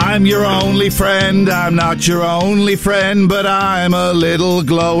 I'm your only friend, I'm not your only friend, but I'm a little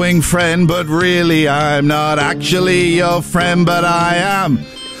glowing friend, but really I'm not actually your friend, but I am.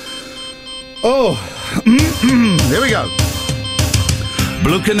 Oh, here we go.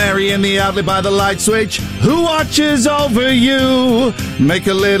 Blue canary in the outlet by the light switch, who watches over you? Make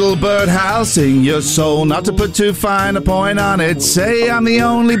a little birdhouse in your soul, not to put too fine a point on it. Say I'm the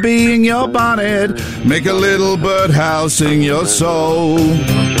only bee in your bonnet. Make a little birdhouse in your soul.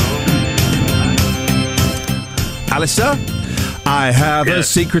 Alistair, I have a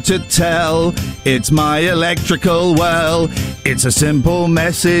secret to tell. It's my electrical well. It's a simple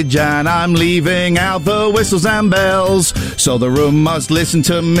message and I'm leaving out the whistles and bells. So the room must listen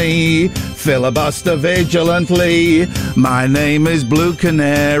to me, filibuster vigilantly. My name is Blue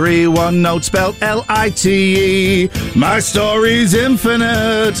Canary, one note spelled L-I-T-E. My story's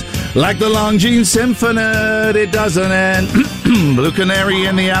infinite, like the Longines Symphony. It doesn't end. Blue Canary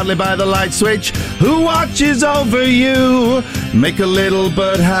in the outlet by the light switch. Who watches over you? Make a little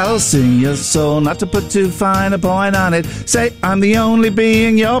birdhouse in your soul. Not to put too fine a point on it. Say I'm the only bee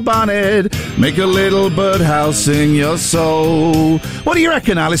in your bonnet. Make a little birdhouse in your soul. What do you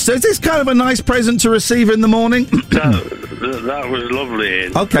reckon, Alistair? Is this kind of a nice present to receive in the morning? that was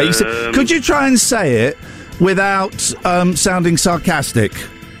lovely. Okay, could you try and say it without sounding sarcastic?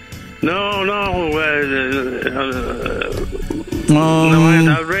 No,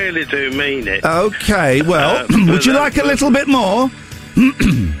 I really do mean it. Okay, well, would you like a little bit more?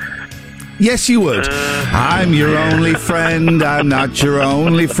 Yes, you would. I'm your only friend. I'm not your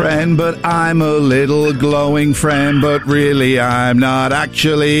only friend, but I'm a little glowing friend. But really, I'm not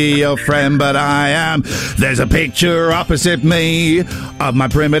actually your friend, but I am. There's a picture opposite me of my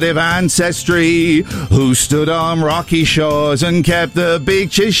primitive ancestry who stood on rocky shores and kept the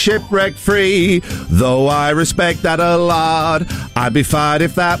beaches shipwreck-free. Though I respect that a lot, I'd be fired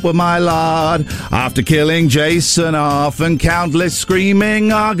if that were my lot. After killing Jason off and countless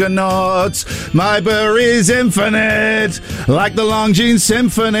screaming Argonauts, my burr is infinite, like the Longines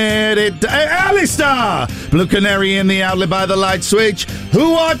Symphony. Alistair! Blue Canary in the outlet by the light switch.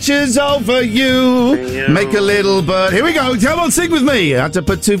 Who watches over you? Make a little bird. Here we go. Come on, sing with me. I had to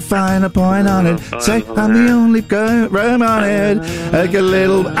put too fine a point on it. Say I'm the only girl on it. Make a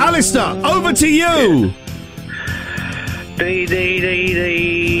little... Alistair, over to you. Dee, dee, dee,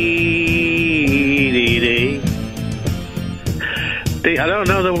 dee, dee, dee. I don't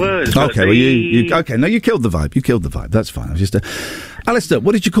know the words. Okay, well, you killed the vibe. You killed the vibe. That's fine. I was just... Alistair,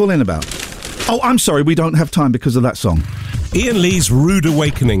 what did you call in about? Oh, I'm sorry, we don't have time because of that song. Ian Lee's Rude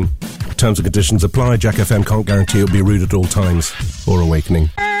Awakening. Terms and conditions apply. Jack FM can't guarantee it'll be rude at all times. Or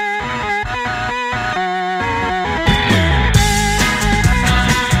awakening.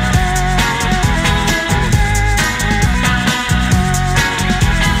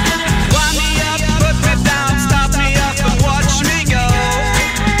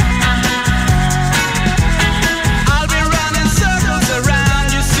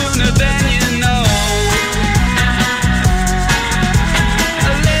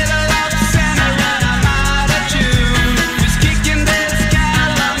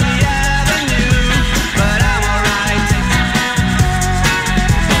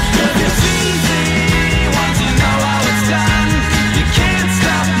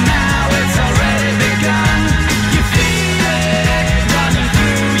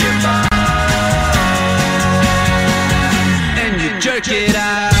 Okay.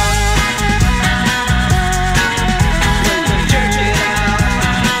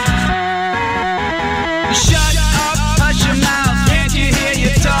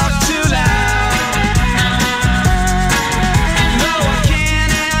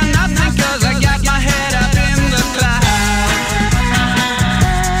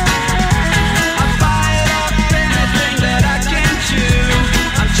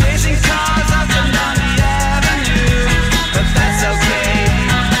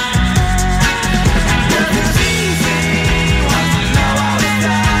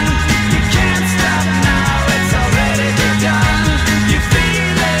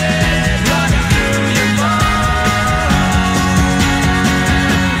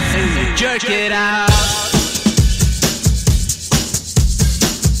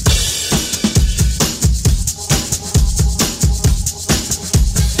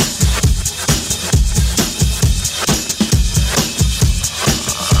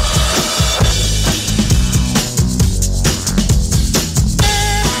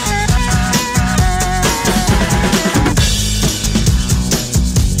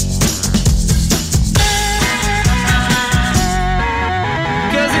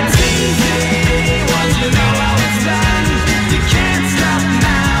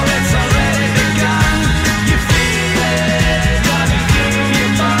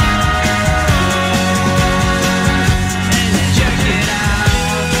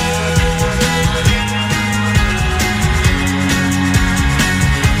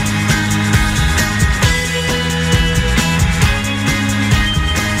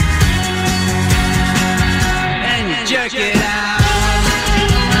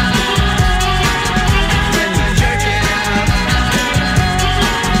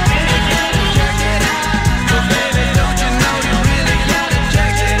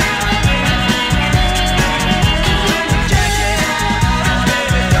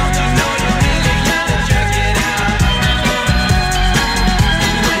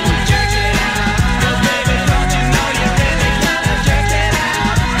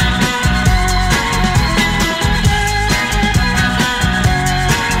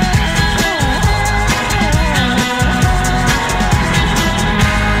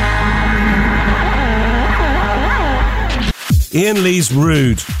 Ian Lee's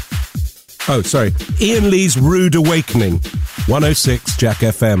Rude. Oh, sorry. Ian Lee's Rude Awakening. 106 Jack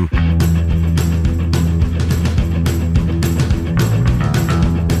FM.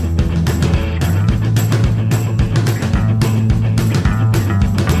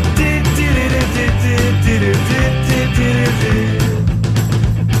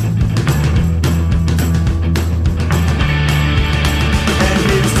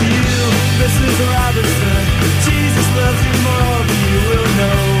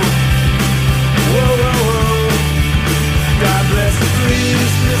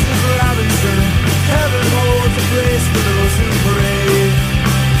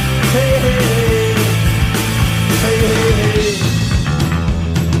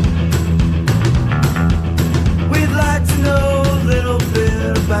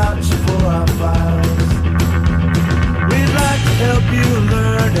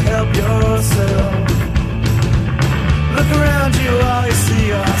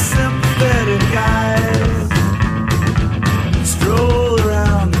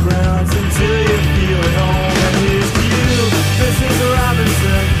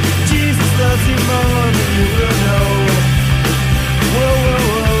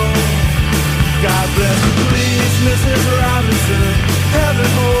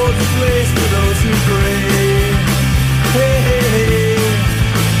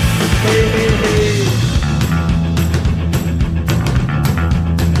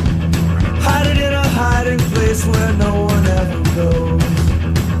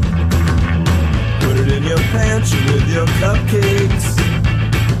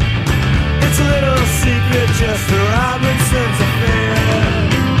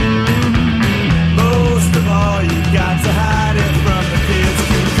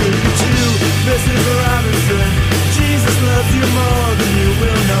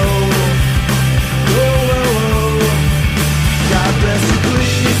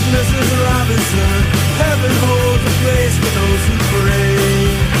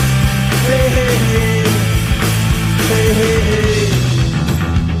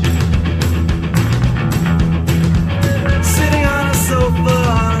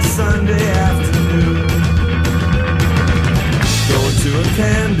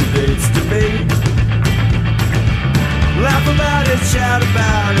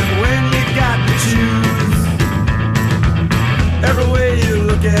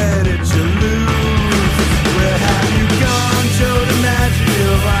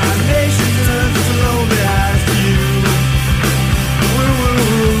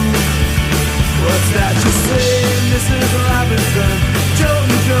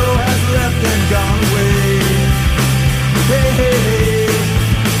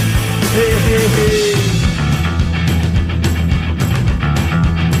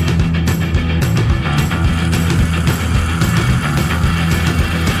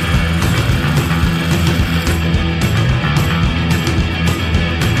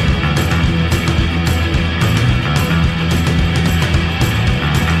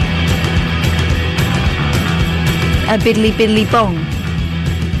 A biddly biddly bong.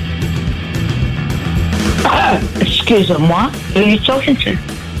 Excuse-moi, who are you talking to?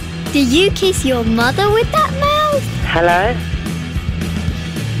 Do you kiss your mother with that mouth? Hello?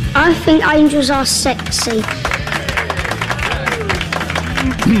 I think angels are sexy.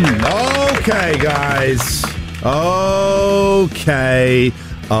 Okay, guys. Okay.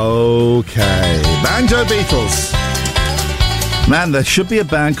 Banjo Beatles. Man, there should be a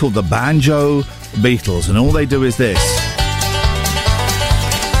band called the Banjo Beatles, and all they do is this.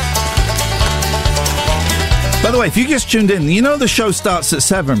 By the way, if you just tuned in, you know the show starts at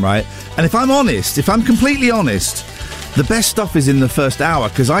 7, right? And if I'm completely honest, the best stuff is in the first hour,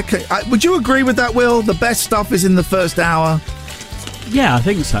 because would you agree with that, Will? The best stuff is in the first hour? Yeah, I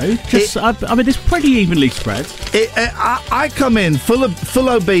think so. I mean, it's pretty evenly spread. I come in full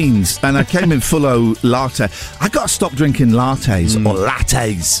of beans, and I came in full of latte. I got to stop drinking lattes or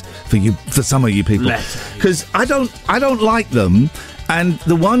lattes for some of you people, because I don't like them. And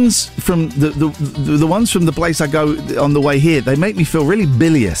the ones from the ones from the place I go on the way here, they make me feel really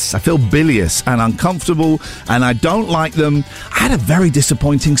bilious. I feel bilious and uncomfortable, and I don't like them. I had a very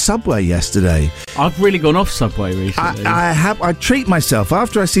disappointing Subway yesterday. I've really gone off Subway recently. I treat myself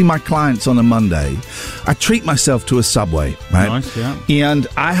after I see my clients on a Monday. I treat myself to a Subway, right? Nice, yeah. And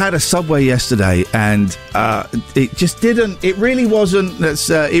I had a Subway yesterday, and it just didn't. It really wasn't.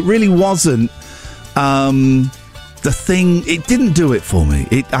 It really wasn't. The thing, it didn't do it for me.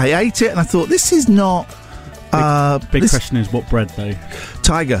 I ate it and I thought, this is not... Big question is, what bread, though?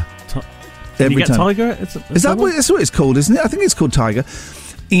 Tiger. Every time. Tiger? That's what it's called, isn't it? I think it's called Tiger.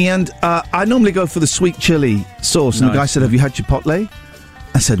 And I normally go for the sweet chili sauce. And the guy said, have you had Chipotle?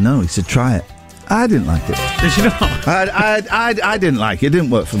 I said, no. He said, try it. I didn't like it. Did you not? I didn't like it. It didn't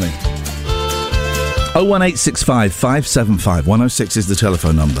work for me. 01865 575 106 is the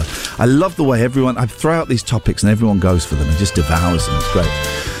telephone number. I love the way I throw out these topics and everyone goes for them and just devours them. It's great.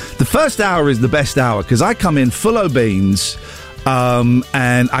 The first hour is the best hour because I come in full of beans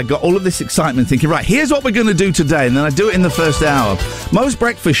and I got all of this excitement thinking, right, here's what we're going to do today, and then I do it in the first hour. Most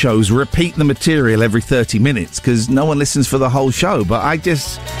breakfast shows repeat the material every 30 minutes because no one listens for the whole show, but I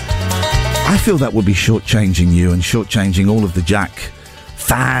feel that would be shortchanging you and shortchanging all of the Jack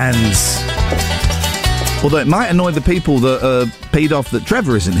fans. Although it might annoy the people that are peed off that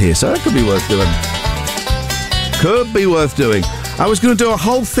Trevor isn't here, so that could be worth doing. Could be worth doing. I was going to do a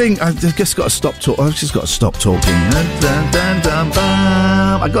whole thing. I've just got to stop talking. I've just got to stop talking.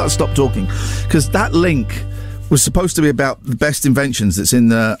 I got to stop talking because that link was supposed to be about the best inventions that's in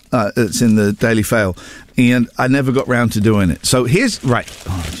the Daily Fail, and I never got round to doing it. So here's what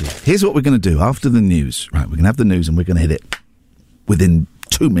we're going to do after the news. Right, we're going to have the news and we're going to hit it within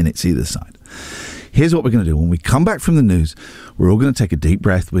 2 minutes either side. Here's what we're going to do. When we come back from the news, we're all going to take a deep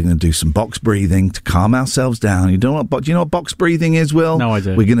breath. We're going to do some box breathing to calm ourselves down. Do you know what box breathing is, Will? No, I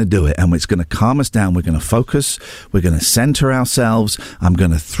do. We're going to do it, and it's going to calm us down. We're going to focus. We're going to center ourselves. I'm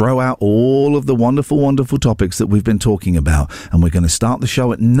going to throw out all of the wonderful, wonderful topics that we've been talking about, and we're going to start the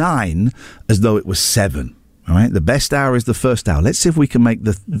show at 9 as though it was 7. All right? The best hour is the first hour. Let's see if we can make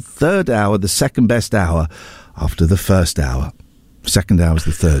the third hour the second best hour after the first hour. Second hour is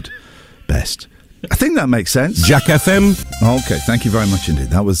the third best. I think that makes sense. Jack FM. Okay, thank you very much indeed.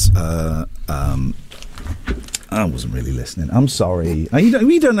 That was, I wasn't really listening. I'm sorry.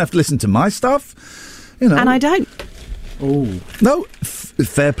 You don't have to listen to my stuff. You know. And I don't. Oh. No,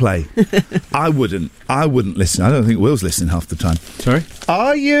 fair play. I wouldn't listen. I don't think Will's listening half the time. Sorry?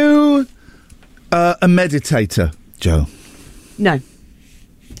 Are you a meditator, Joe? No.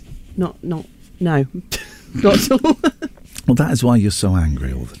 No. Not at all. Well, that is why you're so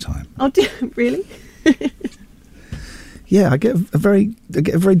angry all the time. Oh, really? Yeah, I get a very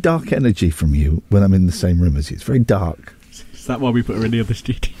dark energy from you when I'm in the same room as you. It's very dark. Is that why we put her in the other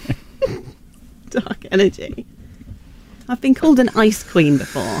studio? Dark energy. I've been called an ice queen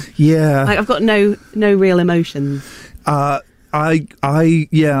before. Yeah, I've got no real emotions. I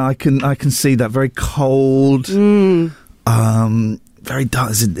can see that. Very cold. Very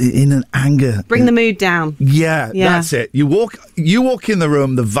dark, in an anger. Bring the mood down. Yeah, that's it. You walk in the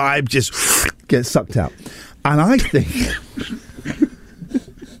room, the vibe just gets sucked out. And I think...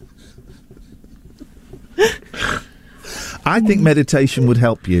 I think meditation would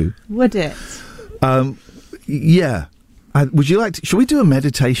help you. Would it? Yeah. Would you like to... Shall we do a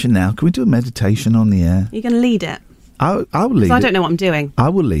meditation now? Can we do a meditation on the air? You're going to lead it? I will lead it. I don't know what I'm doing. I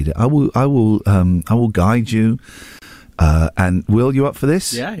will lead it. I will guide you. And Will, you up for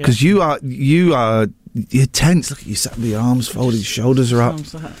this? Yeah. Because you're tense. Look at you, sat with your arms folded, shoulders are up.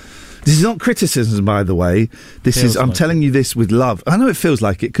 This is not criticism, by the way. I'm telling you this with love. I know it feels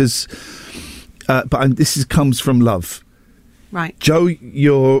like it because, this comes from love. Right, Joe,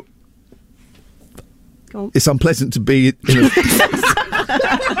 Go on. It's unpleasant to be in a.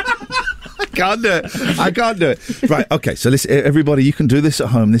 I can't do it. Right. Okay. So listen, everybody, you can do this at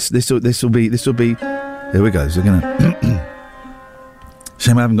home. This will be. Here we go. So we're gonna.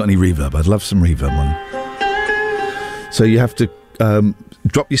 Shame I haven't got any reverb. I'd love some reverb on. So you have to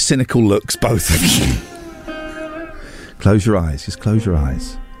drop your cynical looks, both of you. Close your eyes. Just close your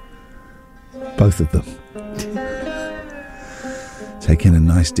eyes. Both of them. Take in a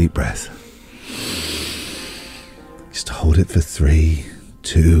nice deep breath. Just hold it for 3,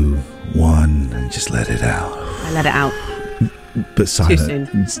 2, 1, and just let it out. I let it out. But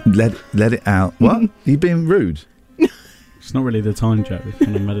silent. Too soon. Let it out. What? Are you being rude? It's not really the time, Joe. We're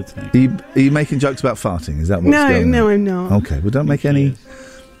trying to meditate. Are you making jokes about farting? Is that what's going on? No, I'm not. Okay, well, don't make any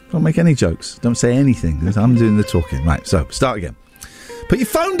jokes. Don't say anything. I'm doing the talking. Right, so, start again. Put your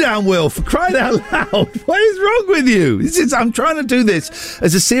phone down, Will, for crying out loud. What is wrong with you? I'm trying to do this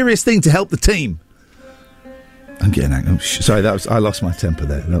as a serious thing to help the team. I'm getting angry. Sorry, I lost my temper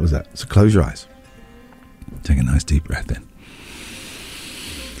there. That was that. So close your eyes. Take a nice deep breath in.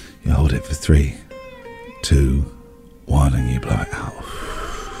 You hold it for 3, 2, 1, and you blow it out.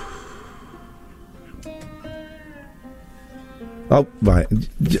 Oh, right.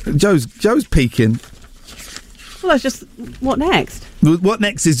 Joe's peeking. Well, that's just... What next? What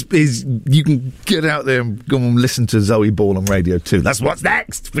next is you can get out there and go and listen to Zoe Ball on Radio 2. That's what's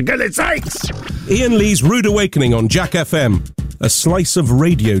next, for goodness sakes! Ian Lee's Rude Awakening on Jack FM. A slice of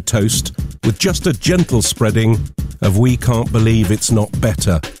radio toast with just a gentle spreading of We Can't Believe It's Not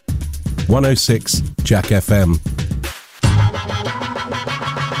Better. 106 Jack FM.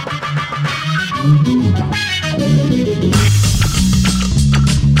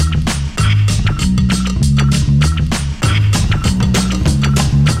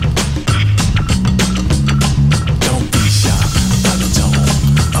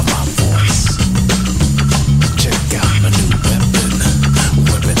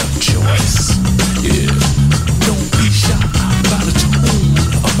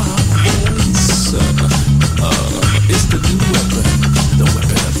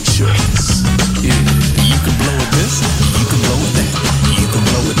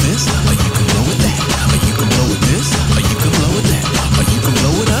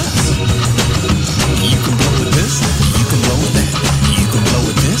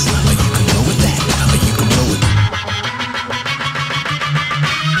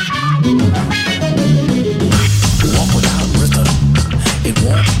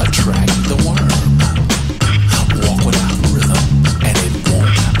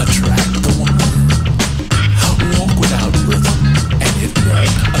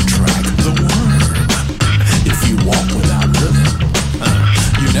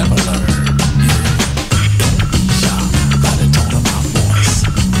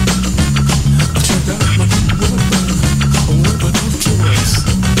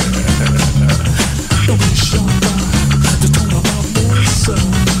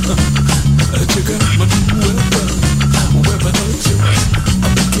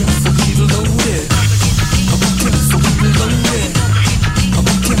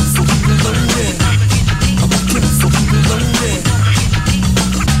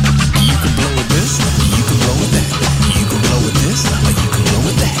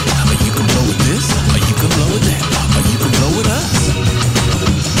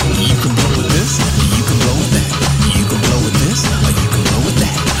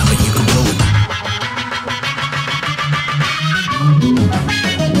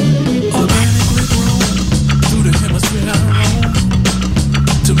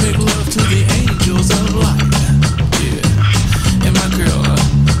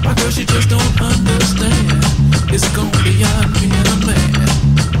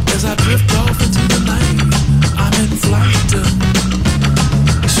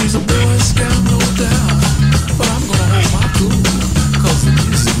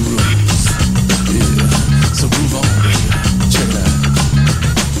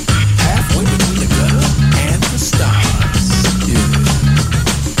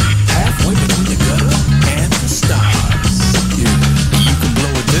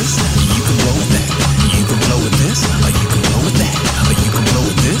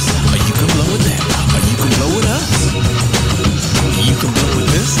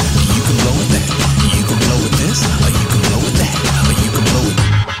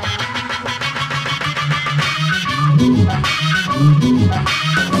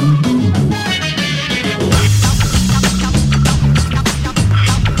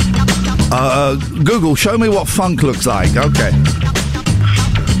 Google, show me what funk looks like. Okay.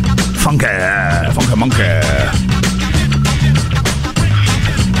 Funky, funky monkey.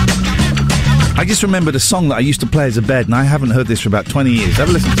 I just remembered a song that I used to play as a bed, and I haven't heard this for about 20 years. Have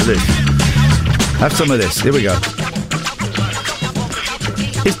a listen to this. Have some of this. Here we go.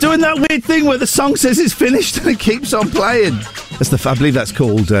 It's doing that weird thing where the song says it's finished and it keeps on playing. That's I believe that's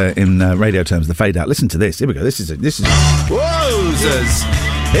called in radio terms the fade out. Listen to this. Here we go. This is. Wowzers!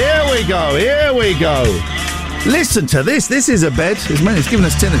 Here we go. Here we go. Listen to this. This is a bed. It's giving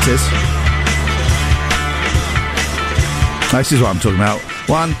us tinnitus. This is what I'm talking about.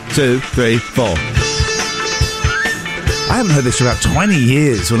 1, 2, 3, 4. I haven't heard this for about 20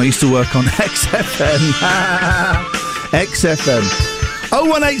 years when I used to work on XFM. XFM.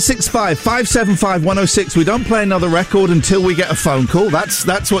 01865 575 106. We don't play another record until we get a phone call. That's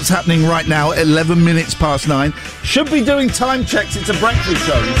what's happening right now. 11 minutes past 9. Should be doing time checks. It's a breakfast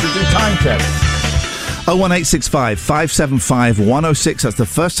show. You should do time checks. 01865 575 106. That's the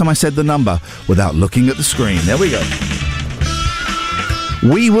first time I said the number without looking at the screen. There we go.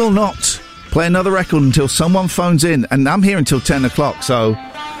 We will not play another record until someone phones in, and I'm here until 10 o'clock, so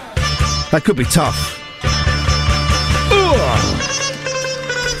that could be tough.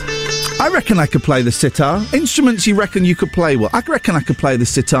 I reckon I could play the sitar. Instruments you reckon you could play? Well, I reckon I could play the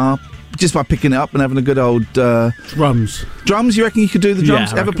sitar just by picking it up and having a good old... Drums. Drums, you reckon you could do the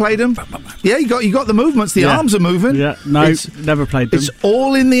drums? Yeah, ever played them? Yeah, you got the movements. The arms are moving. Yeah, no, never played them. It's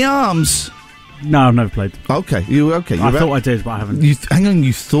all in the arms. No, I've never played them. Okay, I thought I did, but I haven't. Hang on,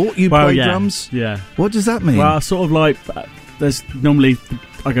 you thought you played drums? Yeah. What does that mean? Well, sort of like... There's normally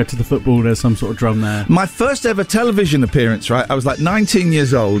I go to the football, there's some sort of drum there. My first ever television appearance, right? I was like 19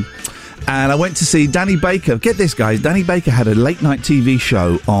 years old, and I went to see Danny Baker. Get this, guys. Danny Baker had a late-night TV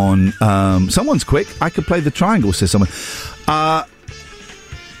show on Someone's Quick. I Could Play the Triangle, says someone.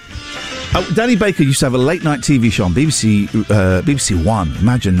 Danny Baker used to have a late-night TV show on BBC One.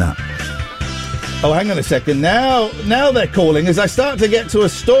 Imagine that. Oh, hang on a second. Now they're calling as I start to get to a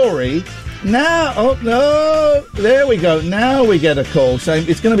story. Now, oh, no. There we go. Now we get a call saying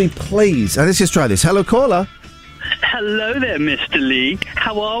it's going to be please. Let's just try this. Hello, caller. Hello there, Mr. Lee.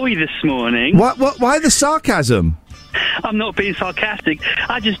 How are we this morning? Why the sarcasm? I'm not being sarcastic.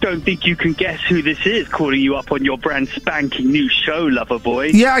 I just don't think you can guess who this is calling you up on your brand spanking new show, lover boy.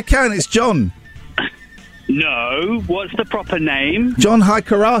 Yeah, I can. It's John. No. What's the proper name? John High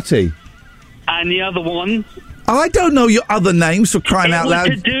Karate. And the other one? I don't know your other names, for crying out loud.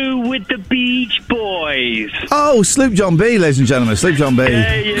 To do with the Beach Boys. Oh, Sloop John B, ladies and gentlemen. Sloop John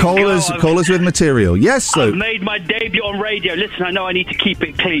B. Callers with material. Yes, Sloop. I've made my debut on radio. Listen, I know I need to keep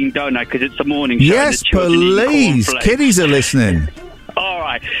it clean, don't I? Because it's a morning show. Yes, please. Kiddies are listening. All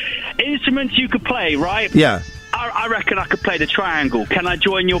right. Instruments you could play, right? Yeah. I reckon I could play the triangle. Can I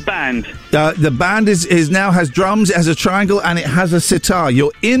join your band? The band is now has drums, it has a triangle, and it has a sitar.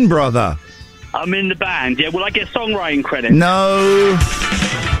 You're in, brother. I'm in the band, yeah. Will I get songwriting credit? No.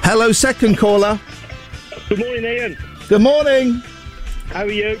 Hello, second caller. Good morning, Ian. Good morning. How are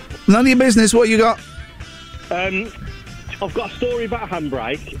you? None of your business. What you got? I've got a story about a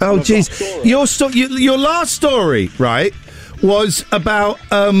handbrake. Oh, jeez. Your last story, right, was about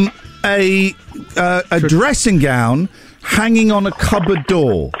a dressing gown hanging on a cupboard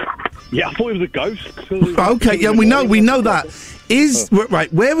door. Yeah, I thought it was a ghost. Okay, yeah, we know that.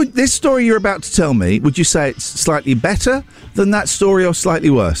 Right, where would this story you're about to tell me, would you say it's slightly better than that story or slightly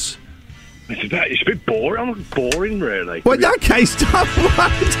worse? It's a bit boring. I'm boring, really. Well, in that case,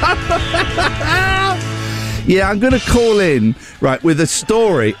 yeah, I'm going to call in, right, with a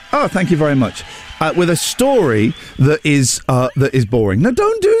story. Oh, thank you very much. With a story that is boring. No,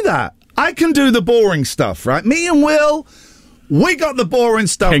 don't do that. I can do the boring stuff, right? Me and Will, we got the boring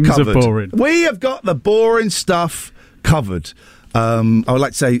stuff Kings covered. Of boring. We have got the boring stuff covered. I would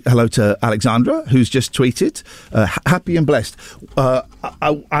like to say hello to Alexandra, who's just tweeted, happy and blessed.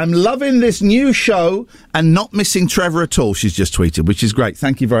 I'm loving this new show and not missing Trevor at all, she's just tweeted, which is great.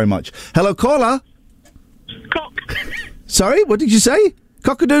 Thank you very much. Hello, caller. Cock. Sorry, what did you say?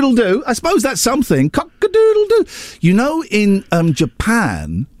 Cock-a-doodle-doo? I suppose that's something. Cock-a-doodle-doo. You know, in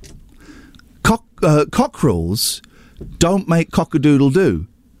Japan, cockerels don't make cock-a-doodle-doo.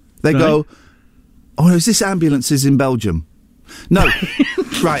 They go, oh, is this ambulances in Belgium? No.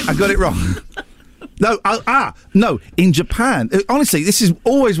 Right, I got it wrong. No, in Japan. Honestly, this is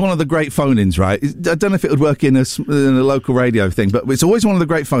always one of the great phone-ins, right? I don't know if it would work in a local radio thing, but it's always one of the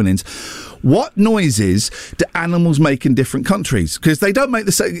great phone-ins. What noises do animals make in different countries? Because they don't make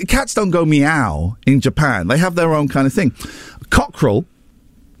the same... Cats don't go meow in Japan. They have their own kind of thing. Cockerel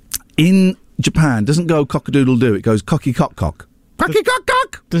in Japan doesn't go cock-a-doodle-doo. It goes cocky-cock-cock.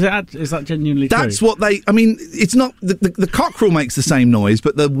 Cock-cock-cock! Is that genuinely true? That's what they... I mean, it's not... The cockerel makes the same noise,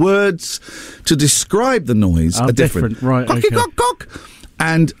 but the words to describe the noise are different. Right, Cocky-cock-cock!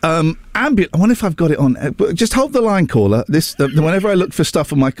 And I wonder if I've got it on... just hold the line, caller. Whenever I look for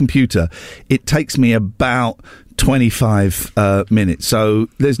stuff on my computer, it takes me about 25 minutes. So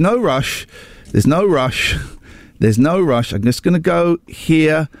there's no rush. There's no rush. I'm just going to go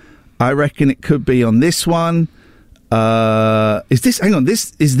here. I reckon it could be on this one. Is this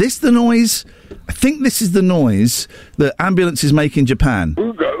the noise? I think this is the noise that ambulances make in Japan.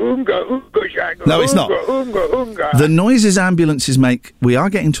 No, it's not. The noises ambulances make, we are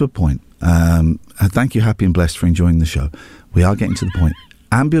getting to a point. Thank you, Happy and Blessed, for enjoying the show. We are getting to the point.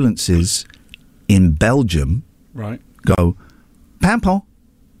 Ambulances in Belgium go pampon,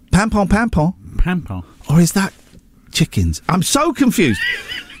 pampon, pampon. Pampon. Or is that chickens? I'm so confused.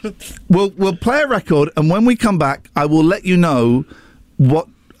 We'll play a record, and when we come back, I will let you know what...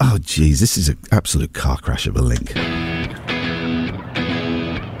 Oh, geez, this is an absolute car crash of a link.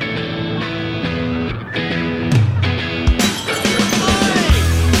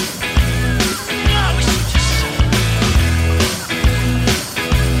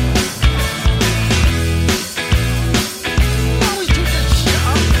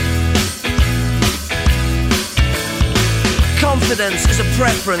 Confidence is a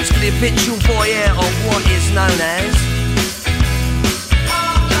preference for the habitual voyeur of what is known as.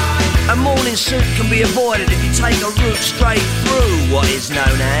 A morning suit can be avoided if you take a route straight through what is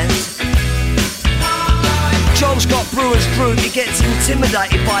known as. John Scott Brewer's group, he gets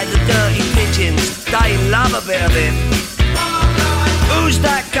intimidated by the dirty pigeons. They love a bit of him. Who's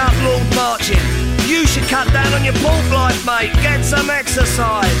that gut lord marching? You should cut down on your pork life, mate. Get some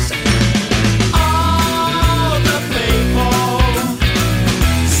exercise. All the people,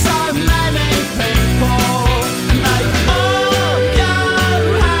 so many people, and they all go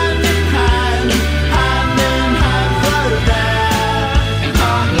hand in hand through their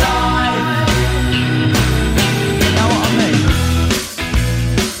hard life. You know what I mean?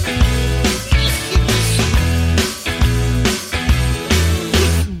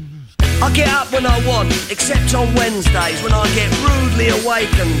 I get up when I want, except on Wednesdays when I get rudely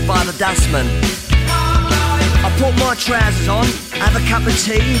awakened by the dustman. I put my trousers on, have a cup of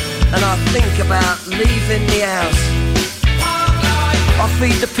tea, and I think about leaving the house. I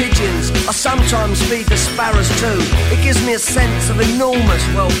feed the pigeons, I sometimes feed the sparrows too. It gives me a sense of enormous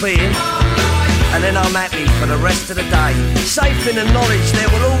well-being. And then I'm happy for the rest of the day, safe in the knowledge there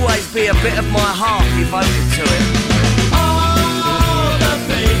will always be a bit of my heart devoted to it. All the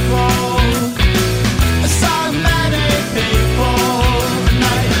people, so many people, and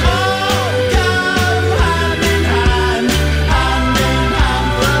they all go hand in hand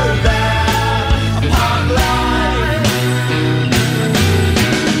through their park life.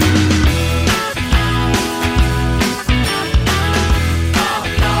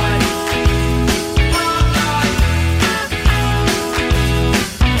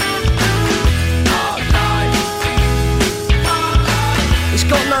 It's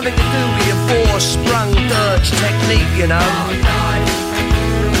got nothing to do with your four-sprung dirge technique, you know.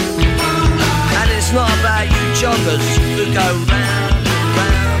 And it's not about you joggers who go round,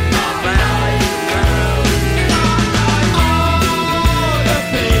 round, round, round. All the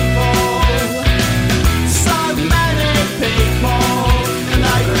people, so many people, and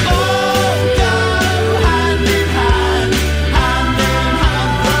they all go hand in hand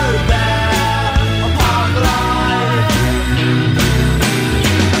through their park life.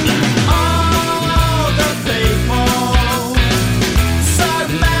 All the people, so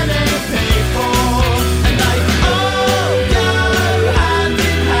many people, and they all go hand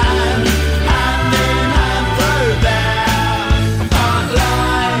in hand through their park life.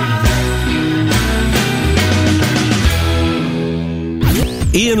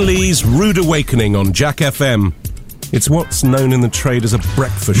 Ian Lee's Rude Awakening on Jack FM. It's what's known in the trade as a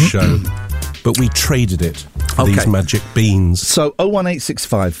breakfast show, but we traded it for these magic beans. So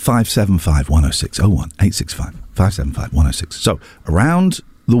 01865 575 106. 01865 575 106. So around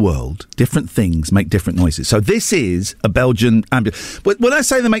the world, different things make different noises. So this is a Belgian ambulance. When I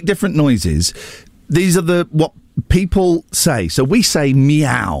say they make different noises, these are what people say. So we say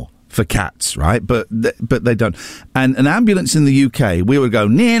meow for cats, right? But they don't. And an ambulance in the UK, we would go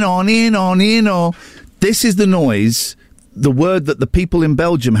nino, nino, nino. This is the noise, the word that the people in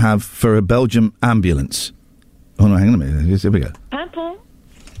Belgium have for a Belgian ambulance. Oh no, hang on a minute. Here we go. Pimpon.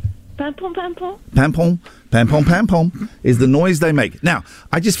 Pimpon, pimpon. Pampon, pampon, pampon is the noise they make. Now,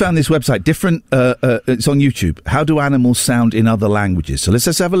 I just found this website, different, it's on YouTube. How do animals sound in other languages? So let's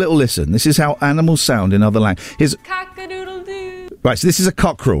just have a little listen. This is how animals sound in other languages. Cock-a-doodle-doo. Right, so this is a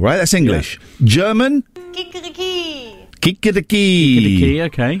cockerel, right? That's English. Yeah. German? Kikeriki. Kikeriki. Kikeriki,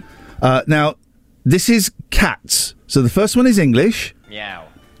 okay. Now, this is cats. So the first one is English. Meow.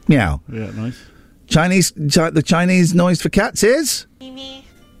 Meow. Yeah, nice. The Chinese noise for cats is? Mimi.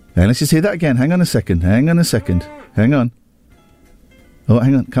 And let's just hear that again. Hang on a second. Hang on. Oh,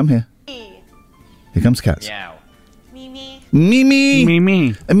 hang on. Come here. Here comes cats. Meow. Mimi. Mimi.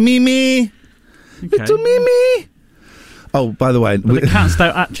 Mimi. Mimi. Okay. Little Mimi. Oh, by the way... But the cats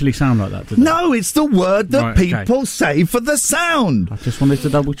don't actually sound like that, do they? No, it's the word that people say for the sound. I just wanted to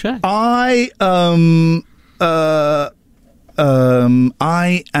double check. I am...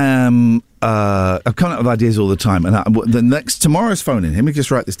 I've come up with ideas all the time. And tomorrow's phone-in, let me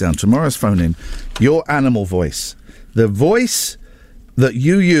just write this down. Tomorrow's phone-in, your animal voice. The voice that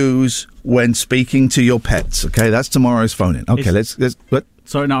you use when speaking to your pets. Okay, that's tomorrow's phone-in. Okay, let's what?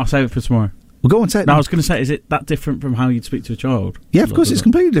 Sorry, no, I'll save it for tomorrow. Well, go on, say it. No, I was going to say, is it that different from how you'd speak to a child? Yeah, of course, it's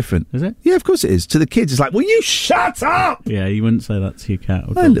completely different. Is it? Yeah, of course it is. To the kids, it's like, will you shut up? Yeah, you wouldn't say that to your cat.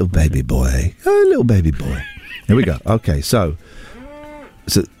 Or a little baby boy. Oh, little baby boy. Here we go. Okay, so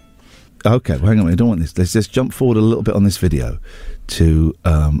okay, well, hang on. I don't want this. Let's just jump forward a little bit on this video to.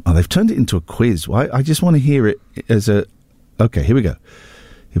 They've turned it into a quiz. I just want to hear it as a. Okay, here we go.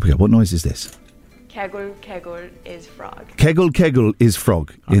 What noise is this? Kegel, kegel is frog. Kegel, kegel is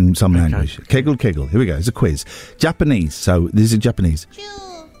frog in some language. Kegel, kegel. Here we go. It's a quiz. Japanese. So this is Japanese.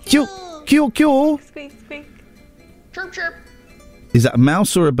 Kyo, kyo, kyo. Squeak, squeak. Chirp, chirp. Is that a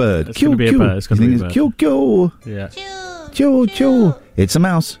mouse or a bird? It's going to be a bird. It's going to be a bird. Kyo, kyo. Yeah. Kyo, kyo. It's a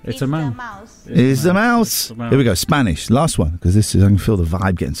mouse. It's a mouse. is the mouse. Here we go. Spanish. Last one, because I can feel the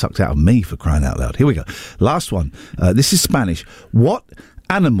vibe getting sucked out of me for crying out loud. Here we go. Last one. This is Spanish. What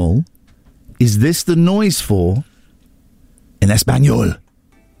animal is this the noise for in Espanol?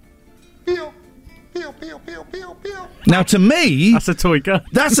 Now, to me... That's a toy gun.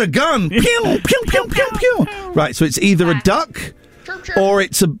 That's a gun. Pew, pew, pew, pew, pew. Right, so it's either a duck or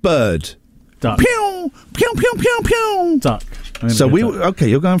it's a bird. Duck. Pew, pew, pew, pew, pew. Duck. So okay,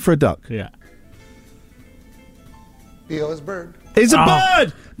 you're going for a duck. Yeah. It's bird. It's a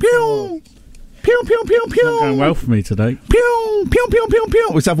bird. Pew, pew, pew, pew, pew. Not going well for me today. Pew, pew, pew, pew, pew.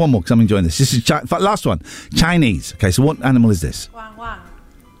 Let's have one more because I'm enjoying this. This is last one. Chinese. Okay, so what animal is this?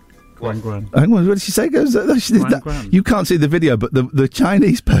 Guan. Hang on, what did she say? You can't see the video, but the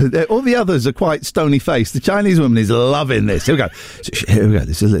Chinese, all the others are quite stony faced. The Chinese woman is loving this. Here we go. Here we go.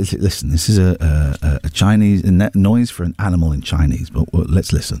 Listen. This is a Chinese noise for an animal in Chinese. But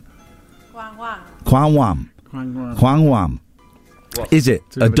let's listen. Quang wam. Is it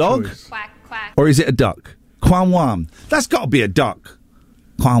a dog or is it a duck? Quang wam. That's got to be a duck.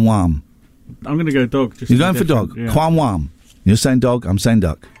 Quang wam. I'm going to go dog. You're going for dog. Yeah. Quang wam. You're saying dog. I'm saying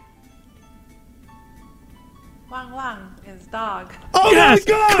duck. Wang Wang is dog. Oh yes!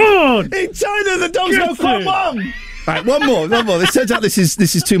 My God! In China, the dogs go Quang Wang. Right, one more. This turns out this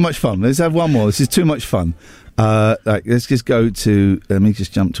is too much fun. Let's have one more. This is too much fun. Let's just go to. Let me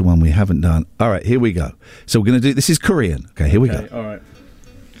just jump to one we haven't done. All right, here we go. So we're going to do. This is Korean. Okay, here we go. All right.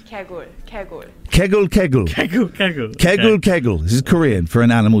 Kegul. Kegul. This is Korean for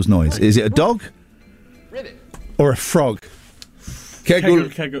an animal's noise. Is it a dog? Ribbit. Or a frog?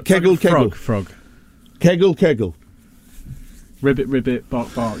 Kegul. Frog. Kegul. Ribbit, bark.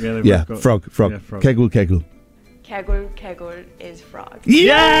 Yeah, frog. Yeah, frog. Kegul. Kegul is frog.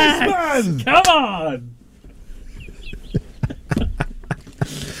 Yes, man! Come on!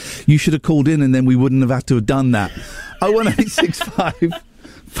 You should have called in and then we wouldn't have had to have done that. 01865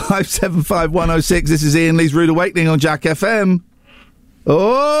 575 106. This is Ian Lee's Rude Awakening on Jack FM.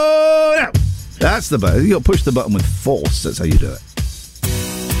 Oh, yeah. That's the button. You got to push the button with force. That's how you do it.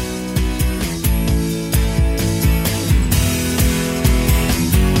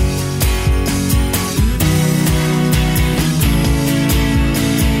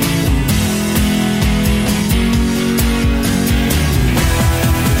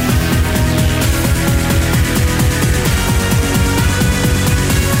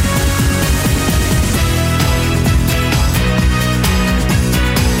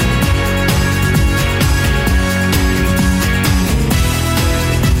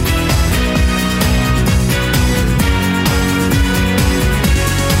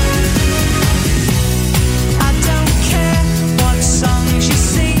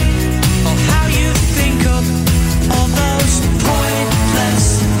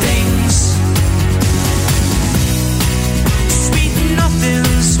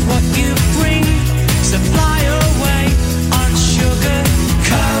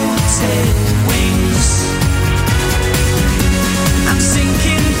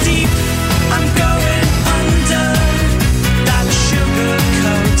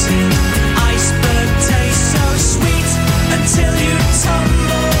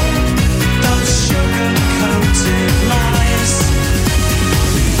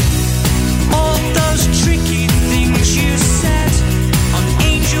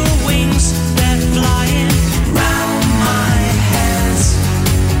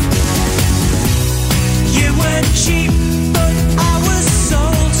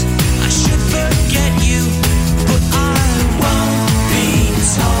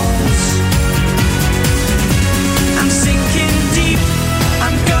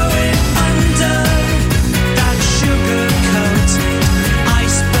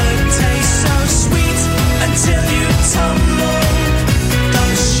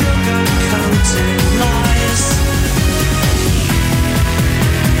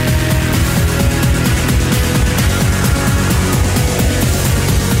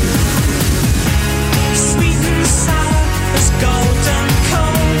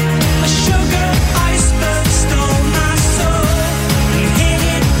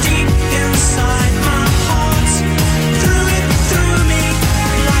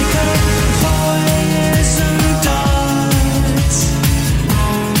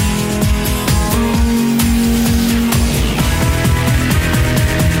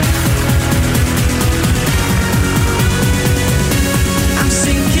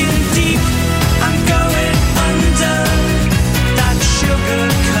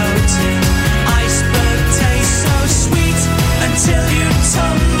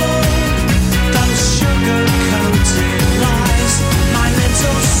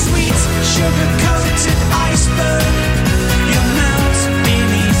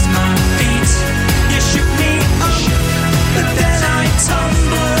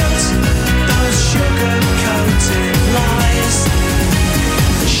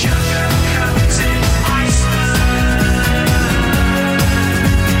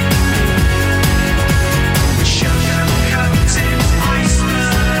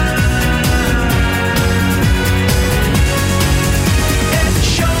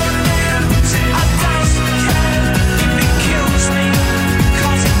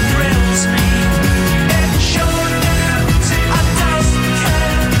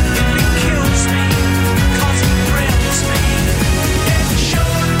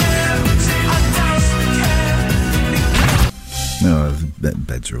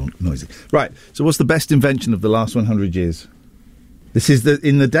 beds are all noisy. Right, so what's the best invention of the last 100 years? This is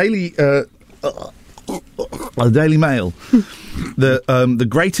in the Daily Mail. The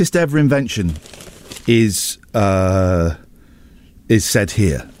greatest ever invention is said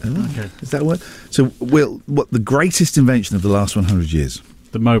here. Okay. Is that what? So, Will, what the greatest invention of the last 100 years?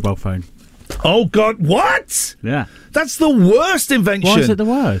 The mobile phone. Oh, God, what? Yeah. That's the worst invention. Why is it the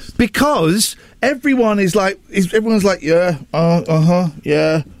worst? Because everyone's like, yeah,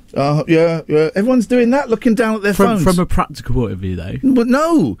 yeah. Everyone's doing that, looking down at their phones. From a practical point of view, though. But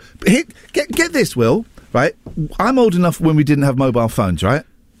no. Get this, Will, right? I'm old enough when we didn't have mobile phones, right?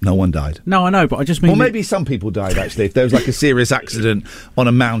 No one died. No, I know, but I just mean... Well, maybe some people died, actually, if there was, like, a serious accident on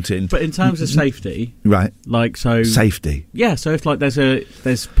a mountain. But in terms of safety... Right. Like, so... Safety. Yeah, so if, like,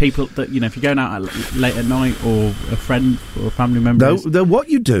 there's people that, you know, if you're going out late at night or a friend or a family member... No, what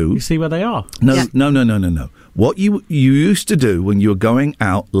you do... You see where they are. No. What you used to do when you were going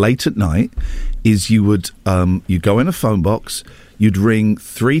out late at night is you would you'd go in a phone box, you'd ring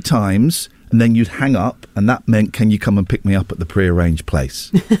 3 times... and then you'd hang up, and that meant, can you come and pick me up at the prearranged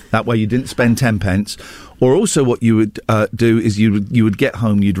place? That way you didn't spend 10 pence. Or also what you would do is you would get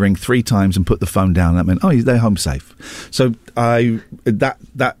home, you'd ring 3 times and put the phone down. That meant, they're home safe. So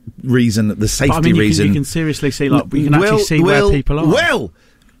that reason, the safety reason... You can seriously see, like, you can actually see where people are. Well,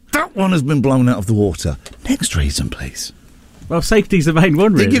 that one has been blown out of the water. Next reason, please. Well, safety's the main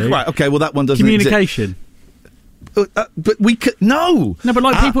one, really. Right, okay, well, that one doesn't Communication. But we could no, but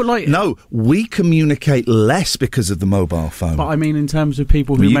like people like no, we communicate less because of the mobile phone. But I mean, in terms of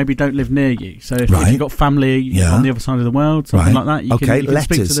people who maybe don't live near you. So if you've got family on the other side of the world, something like that, you can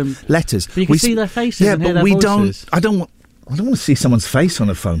speak to them. Letters. But you can see their faces. Yeah, and hear but their we voices. don't. I don't want to see someone's face on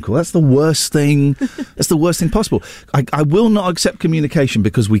a phone call. That's the worst thing. That's the worst thing possible. I will not accept communication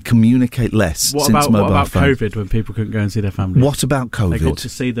because we communicate less. What since about phone. COVID when people couldn't go and see their family? What about COVID? They got to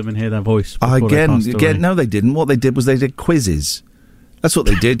see them and hear their voice. Again, no, they didn't. What they did was they did quizzes. That's what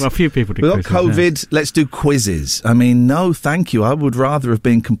they did. Well, a few people did. Without COVID, let's do quizzes. I mean, no, thank you. I would rather have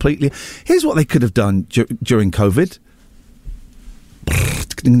been completely. Here's what they could have done during COVID.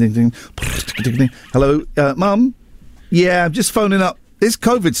 Hello, Mum. Yeah, I'm just phoning up. This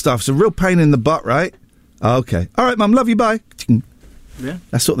COVID stuff's a real pain in the butt, right? Okay. All right, Mum, love you, bye. Yeah.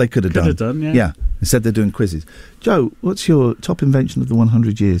 That's what they could have done. Yeah. Yeah. Instead they're doing quizzes. Joe, what's your top invention of the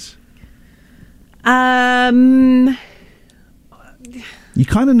 100 years? You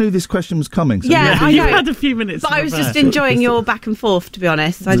kind of knew this question was coming. So yeah, I know. You had a few minutes. But I was just enjoying your back and forth, to be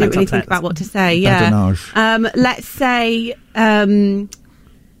honest. I didn't really think about what to say. Yeah. Let's say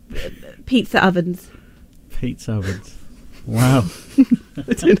pizza ovens. Pizza ovens. Wow.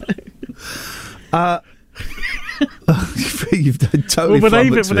 I don't know. You've totally were they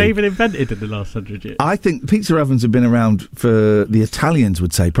even invented in the last 100 years? I think pizza ovens have been around for, the Italians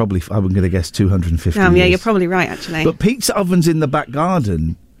would say, probably, I'm going to guess 250 years. Yeah, you're probably right, actually. But pizza ovens in the back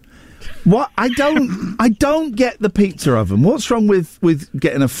garden... What? I don't get the pizza oven. What's wrong with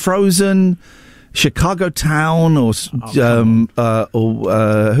getting a frozen... Chicago Town or who's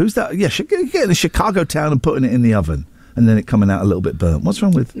that? Yeah, getting a Chicago Town and putting it in the oven and then it coming out a little bit burnt. What's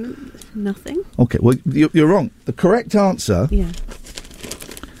wrong with nothing? Okay, well you're wrong. The correct answer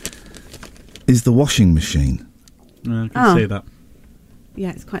is the washing machine. I can see that. Yeah,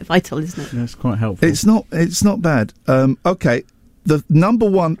 it's quite vital, isn't it? Yeah, it's quite helpful. It's not bad. Okay, the number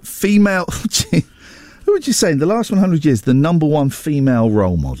one female. Who would you say in the last 100 years the number one female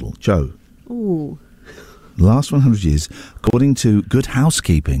role model, Joe? Ooh. Last 100 years, according to Good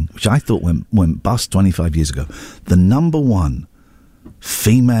Housekeeping, which I thought went bust 25 years ago, the number one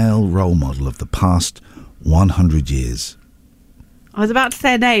female role model of the past 100 years. I was about to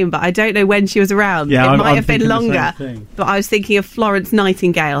say a name, but I don't know when she was around. Yeah, it might have been longer, but I was thinking of Florence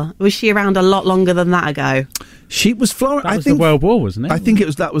Nightingale. Was she around a lot longer than that ago? She was Florence. That was the World War, wasn't it? I think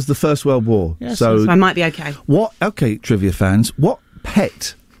that was the First World War. Yeah, so I might be okay. Okay, trivia fans, what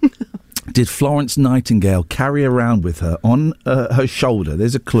pet did Florence Nightingale carry around with her on her shoulder?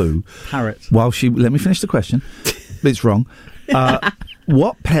 There's a clue. Parrot. Let me finish the question. It's wrong.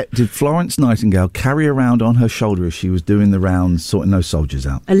 What pet did Florence Nightingale carry around on her shoulder as she was doing the rounds, sorting those soldiers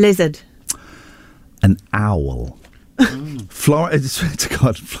out? A lizard. An owl. Florence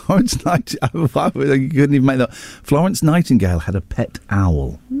Nightingale. You couldn't even make that. Florence Nightingale had a pet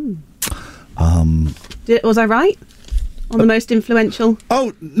owl. Was I right? On the most influential?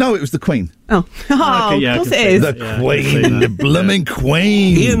 Oh, no, it was the Queen. Oh, okay, of course it is. The Queen, the blooming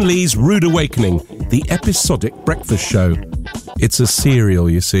Queen. Ian Lee's Rude Awakening, the episodic breakfast show. It's a serial,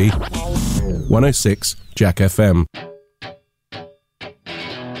 you see. 106 Jack FM.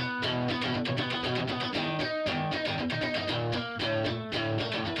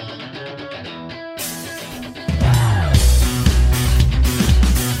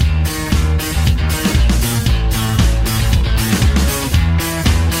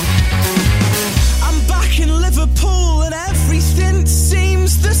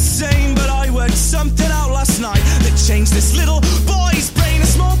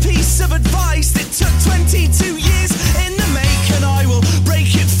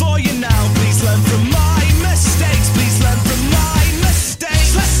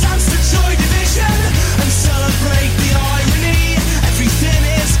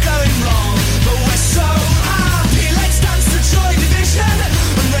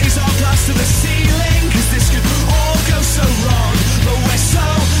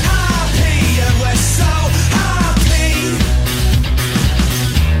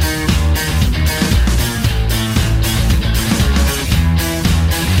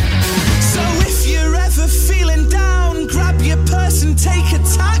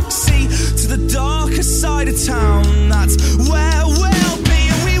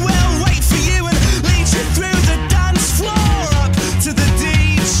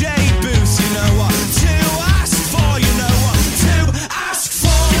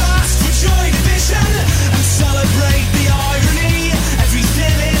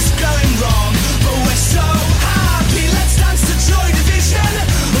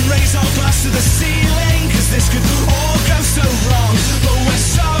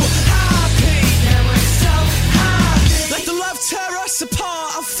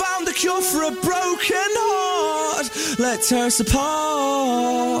 let tear us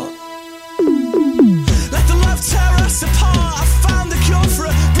apart. Let the love tear us apart. I found the cure for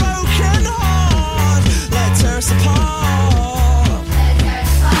a broken heart. Let tear us apart.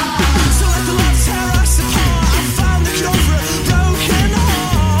 So let the love tear us apart. I found the cure for a broken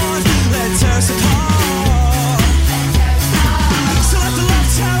heart. Let tear us apart. So let the love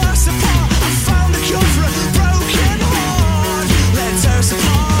tear us apart. I found the cure for a broken heart. Let tear us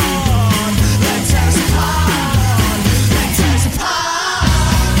apart. Let tear us apart. Let tear us apart.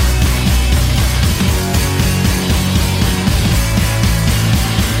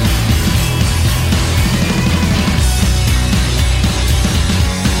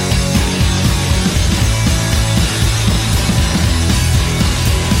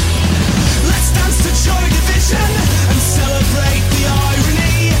 Joy division and celebrate the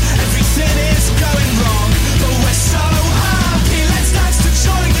irony. Everything is going wrong, but we're so happy. Let's dance to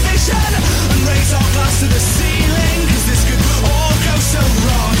joy division and raise our glass to the ceiling, 'cause this could all go so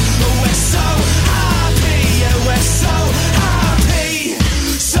wrong. But we're so happy, yeah, we're so happy.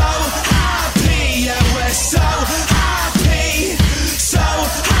 So happy, yeah, we're so happy. So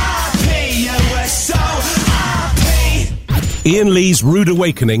happy, yeah, we're so happy. Ian Lee's Rude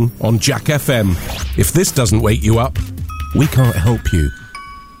Awakening on Jack FM. If this doesn't wake you up, we can't help you.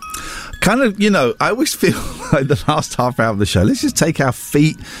 Kind of, you know, I always feel like the last half hour of the show, let's just take our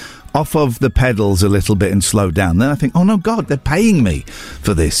feet off of the pedals a little bit and slow down. Then I think, oh no, God, they're paying me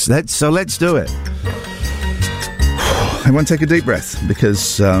for this. Let's do it. Everyone take a deep breath,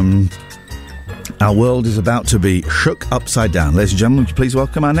 because our world is about to be shook upside down. Ladies and gentlemen, would you please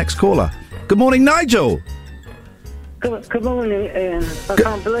welcome our next caller? Good morning, Nigel. Good morning, Ian. I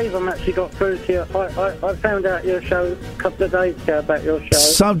can't believe I'm actually got through to you. I found out your show a couple of days ago about your show.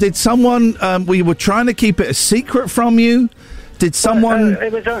 So did someone? We were trying to keep it a secret from you. Did someone?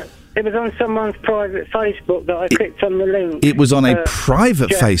 It was on someone's private Facebook that I clicked on the link. It was on a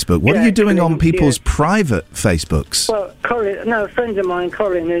private Facebook. What are you doing on people's private Facebooks? Well, Colin, a friend of mine,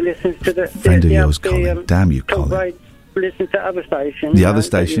 Colin, who listens to the friend of yours, Colin. Damn you, Colin. Listen to other stations. The other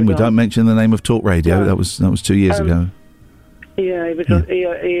station. We don't mention the name of Talk Radio. No. That was 2 years ago. Yeah, he was.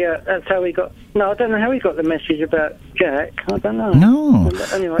 That's how he got. No, I don't know how he got the message about Jack. I don't know. No.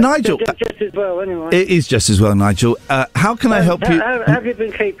 Anyway, Nigel, just as well. Anyway, it is just as well, Nigel. How can I help you? How have you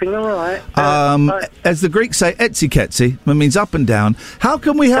been keeping? All right. As the Greeks say, etsy ketsy. That means up and down. How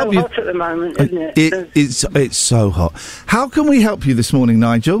can we help you? It's so hot at the moment, isn't it? It's so hot. How can we help you this morning,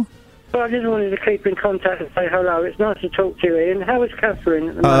 Nigel? Well, I just wanted to keep in contact and say hello. It's nice to talk to you, Ian. How is Catherine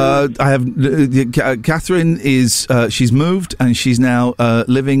at the moment? I have Catherine is she's moved and she's now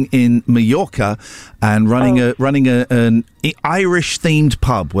living in Mallorca and running an Irish themed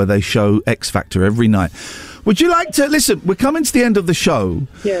pub where they show X Factor every night. Would you like to listen? We're coming to the end of the show.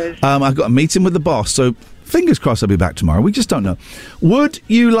 Yes. I've got a meeting with the boss, so fingers crossed I'll be back tomorrow. We just don't know. Would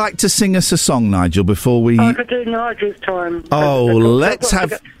you like to sing us a song, Nigel, before we? I could do Nigel's time. Oh, let's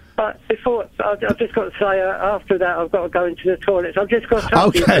have. But before, I've just got to say, after that, I've got to go into the toilets. I've just got to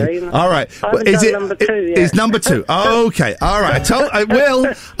tell you, okay, all right. I haven't done number 2 yet. It's number 2. Okay, all right.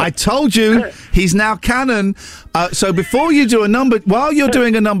 I told you, he's now canon. So before you do while you're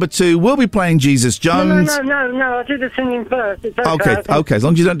doing a number 2, we'll be playing Jesus Jones. No. I'll do the singing first. It's okay. As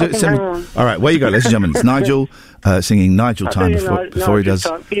long as you don't do it singing. All right, where you go, ladies and gentlemen. It's Nigel singing Nigel time before he does.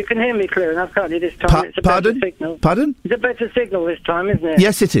 Time. You can hear me clear enough, can't you, this time? It's a better signal. Pardon? It's a better signal this time, isn't it?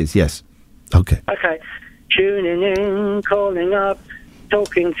 Yes, it is, yes. Okay. Tuning in, calling up,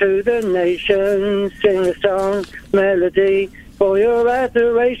 talking to the nation, sing a song, melody for your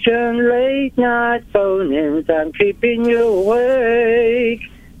adoration, late night phone-ins, I'm keeping you awake.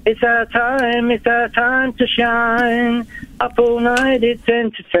 It's our time to shine, up all night, it's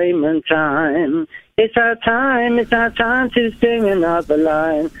entertainment time. It's our time to sing another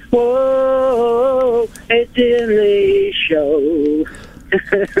line. Whoa, it's the Ian Lee Show.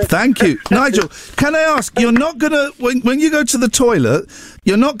 Thank you, Nigel. Can I ask? You're not gonna when you go to the toilet.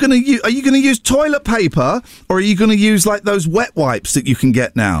 You're not gonna use. Are you gonna use toilet paper or are you gonna use like those wet wipes that you can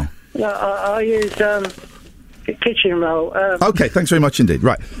get now? No, I use kitchen roll. Okay, thanks very much indeed.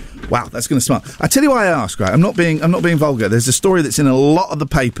 Right. Wow, that's going to smart. I tell you why I ask. Right, I'm not being vulgar. There's a story that's in a lot of the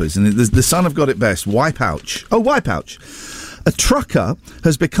papers, and the Sun have got it best. Wipeouch. Oh, Wipeouch. A trucker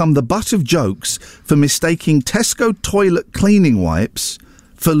has become the butt of jokes for mistaking Tesco toilet cleaning wipes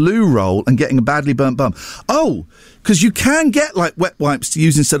for loo roll and getting a badly burnt bum. Oh, because you can get like wet wipes to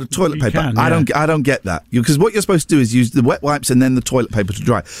use instead of toilet paper. Can, yeah. I don't get that. Because what you're supposed to do is use the wet wipes and then the toilet paper to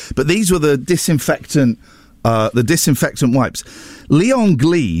dry. But these were the disinfectant wipes. Leon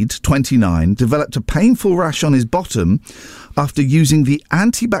Gleed, 29, developed a painful rash on his bottom after using the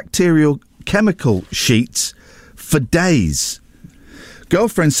antibacterial chemical sheets for days.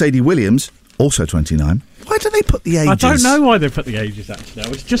 Girlfriend Sadie Williams, also 29. Why do they put the ages? I don't know why they put the ages, actually. I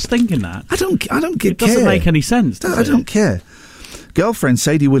was just thinking that. I don't It doesn't make any sense, does I don't care. Girlfriend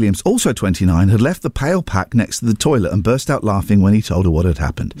Sadie Williams, also 29, had left the pail pack next to the toilet and burst out laughing when he told her what had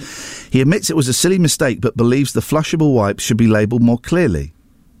happened. He admits it was a silly mistake but believes the flushable wipes should be labelled more clearly.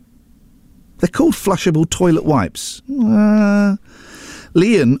 They're called flushable toilet wipes. Leon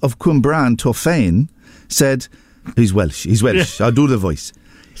of Cwmbran Torfaen said, he's Welsh, yeah. I'll do the voice.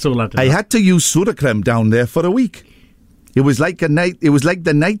 I had to use soda creme down there for a week. It was like the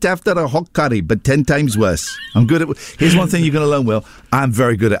night after a hot curry, but 10 times worse. I'm good at... Here's one thing you're going to learn, Will. I'm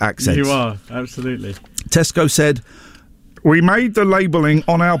very good at accents. You are, absolutely. Tesco said, we made the labelling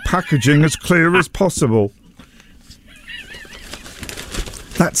on our packaging as clear as possible.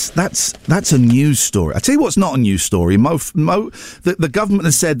 That's a news story. I tell you what's not a news story. The government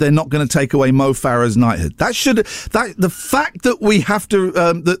has said they're not going to take away Mo Farah's knighthood. The fact that we have to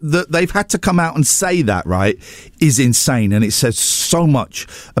that they've had to come out and say that, right, is insane, and it says so much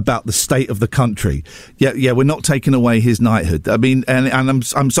about the state of the country. Yeah, we're not taking away his knighthood. I mean, and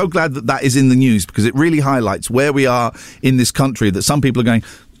I'm so glad that is in the news, because it really highlights where we are in this country. That some people are going,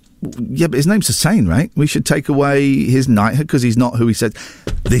 yeah, but his name's Hussein, right? We should take away his knighthood because he's not who he said.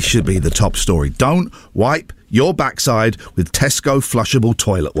 This should be the top story. Don't wipe your backside with Tesco flushable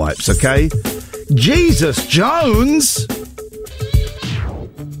toilet wipes, okay? Jesus Jones!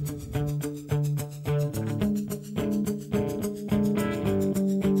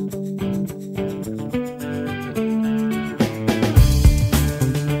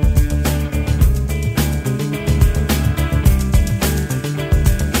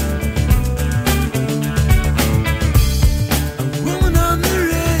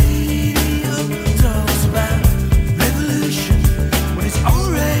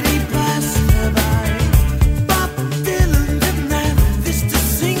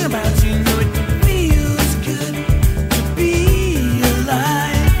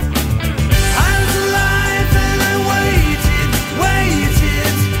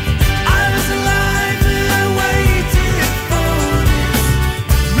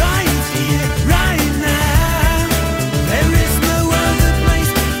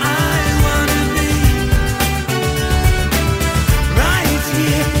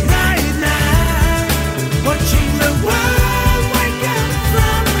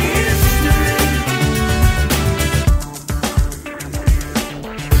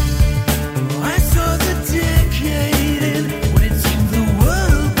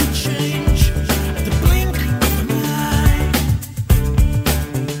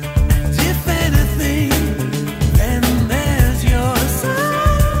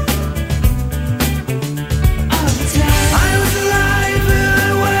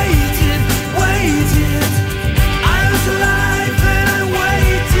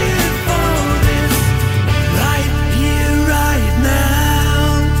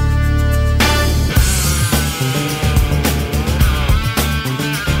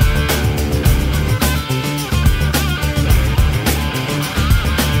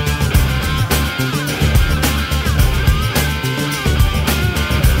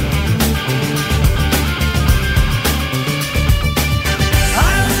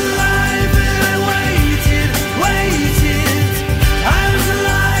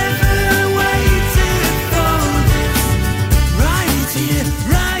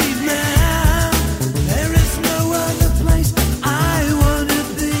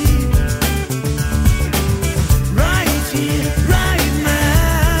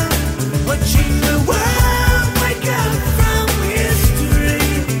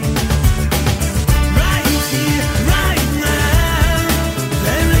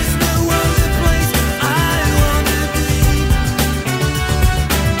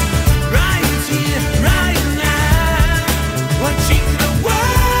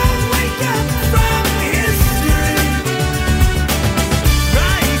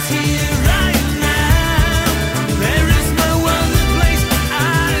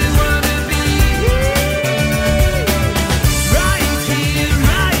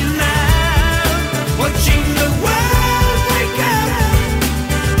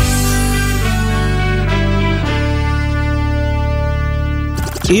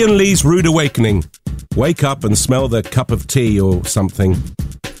 Ian Lee's Rude Awakening. Wake up and smell the cup of tea or something.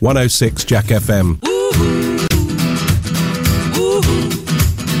 106 Jack FM.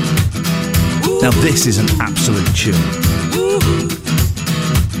 Now this is an absolute tune.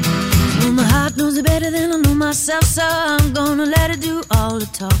 Well, my heart knows it better than I know myself, so I'm gonna let it do all the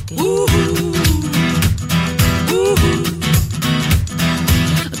talking.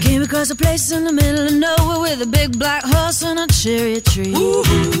 I came across a place in the middle of nowhere with a big black horse and a cherry tree.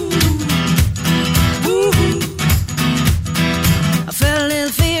 I felt a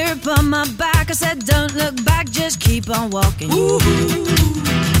little fear upon my back. I said, don't look back, just keep on walking. But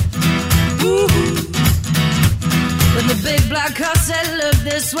the big black horse said, look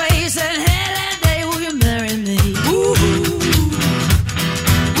this way. He said, hey, that day will you marry me?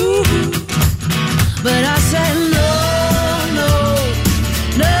 But I said, no, no,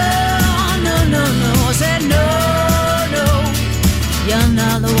 no, no, no, no. I said, no, no, you're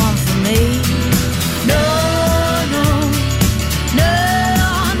not the one for me. No, no, no,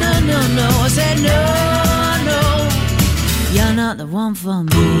 no, no, no. I said, no, no, you're not the one for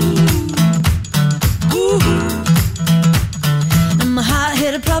me. And my heart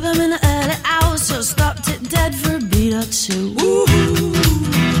hit a problem in the early hours, so I stopped it dead for a beat or two.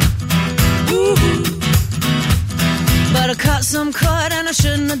 But I cut some cord and I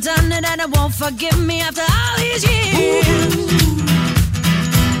shouldn't have done it, and it won't forgive me after all these years.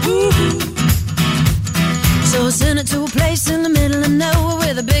 So I sent it to a place in the middle of nowhere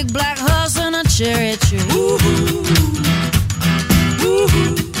with a big black horse and a cherry tree.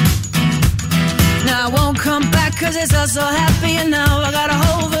 Now I won't come back cause it's all so happy, and now I got a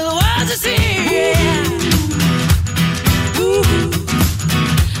hole for the world to see.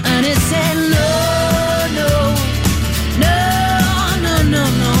 And it said no, no, no, no, no,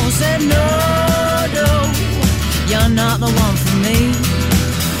 no. Said no, no, you're not the one for me.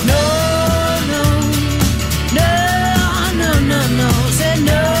 No, no, no, no, no, no. Said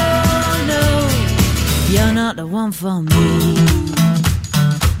no, no, you're not the one for me.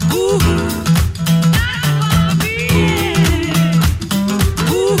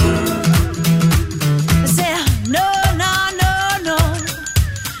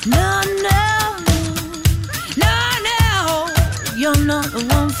 You're not the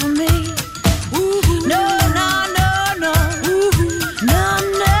one for me. No, no, no, no. No,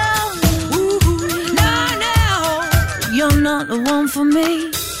 no. No, no. You're not the one for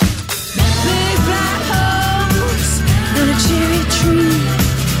me. Big black horse and a cherry tree.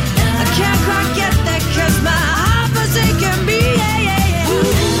 I can't quite get that cause my heart forsaken me. Yeah, yeah, yeah.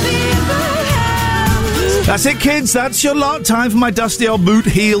 Big black horse. That's it, kids. That's your lot. Time for my dusty old boot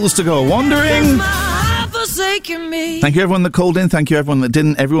heels to go wandering. Me. Thank you everyone that called in, thank you everyone that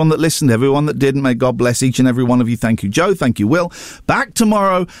didn't, everyone that listened, everyone that didn't. May God bless each and every one of you. Thank you Joe, thank you Will. Back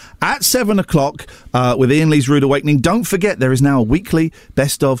tomorrow at 7 o'clock with Ian Lee's Rude Awakening. Don't forget there is now a weekly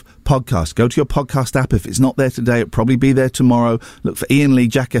best of podcast. Go to your podcast app. If it's not there today, it'll probably be there tomorrow. Look for Ian Lee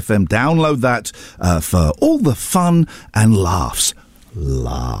Jack FM, download that for all the fun and laughs.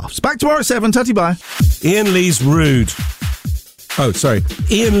 Back tomorrow at 7. Tutty bye. Ian Lee's Rude. Oh, sorry.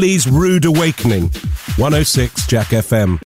 Ian Lee's Rude Awakening. 106 Jack FM.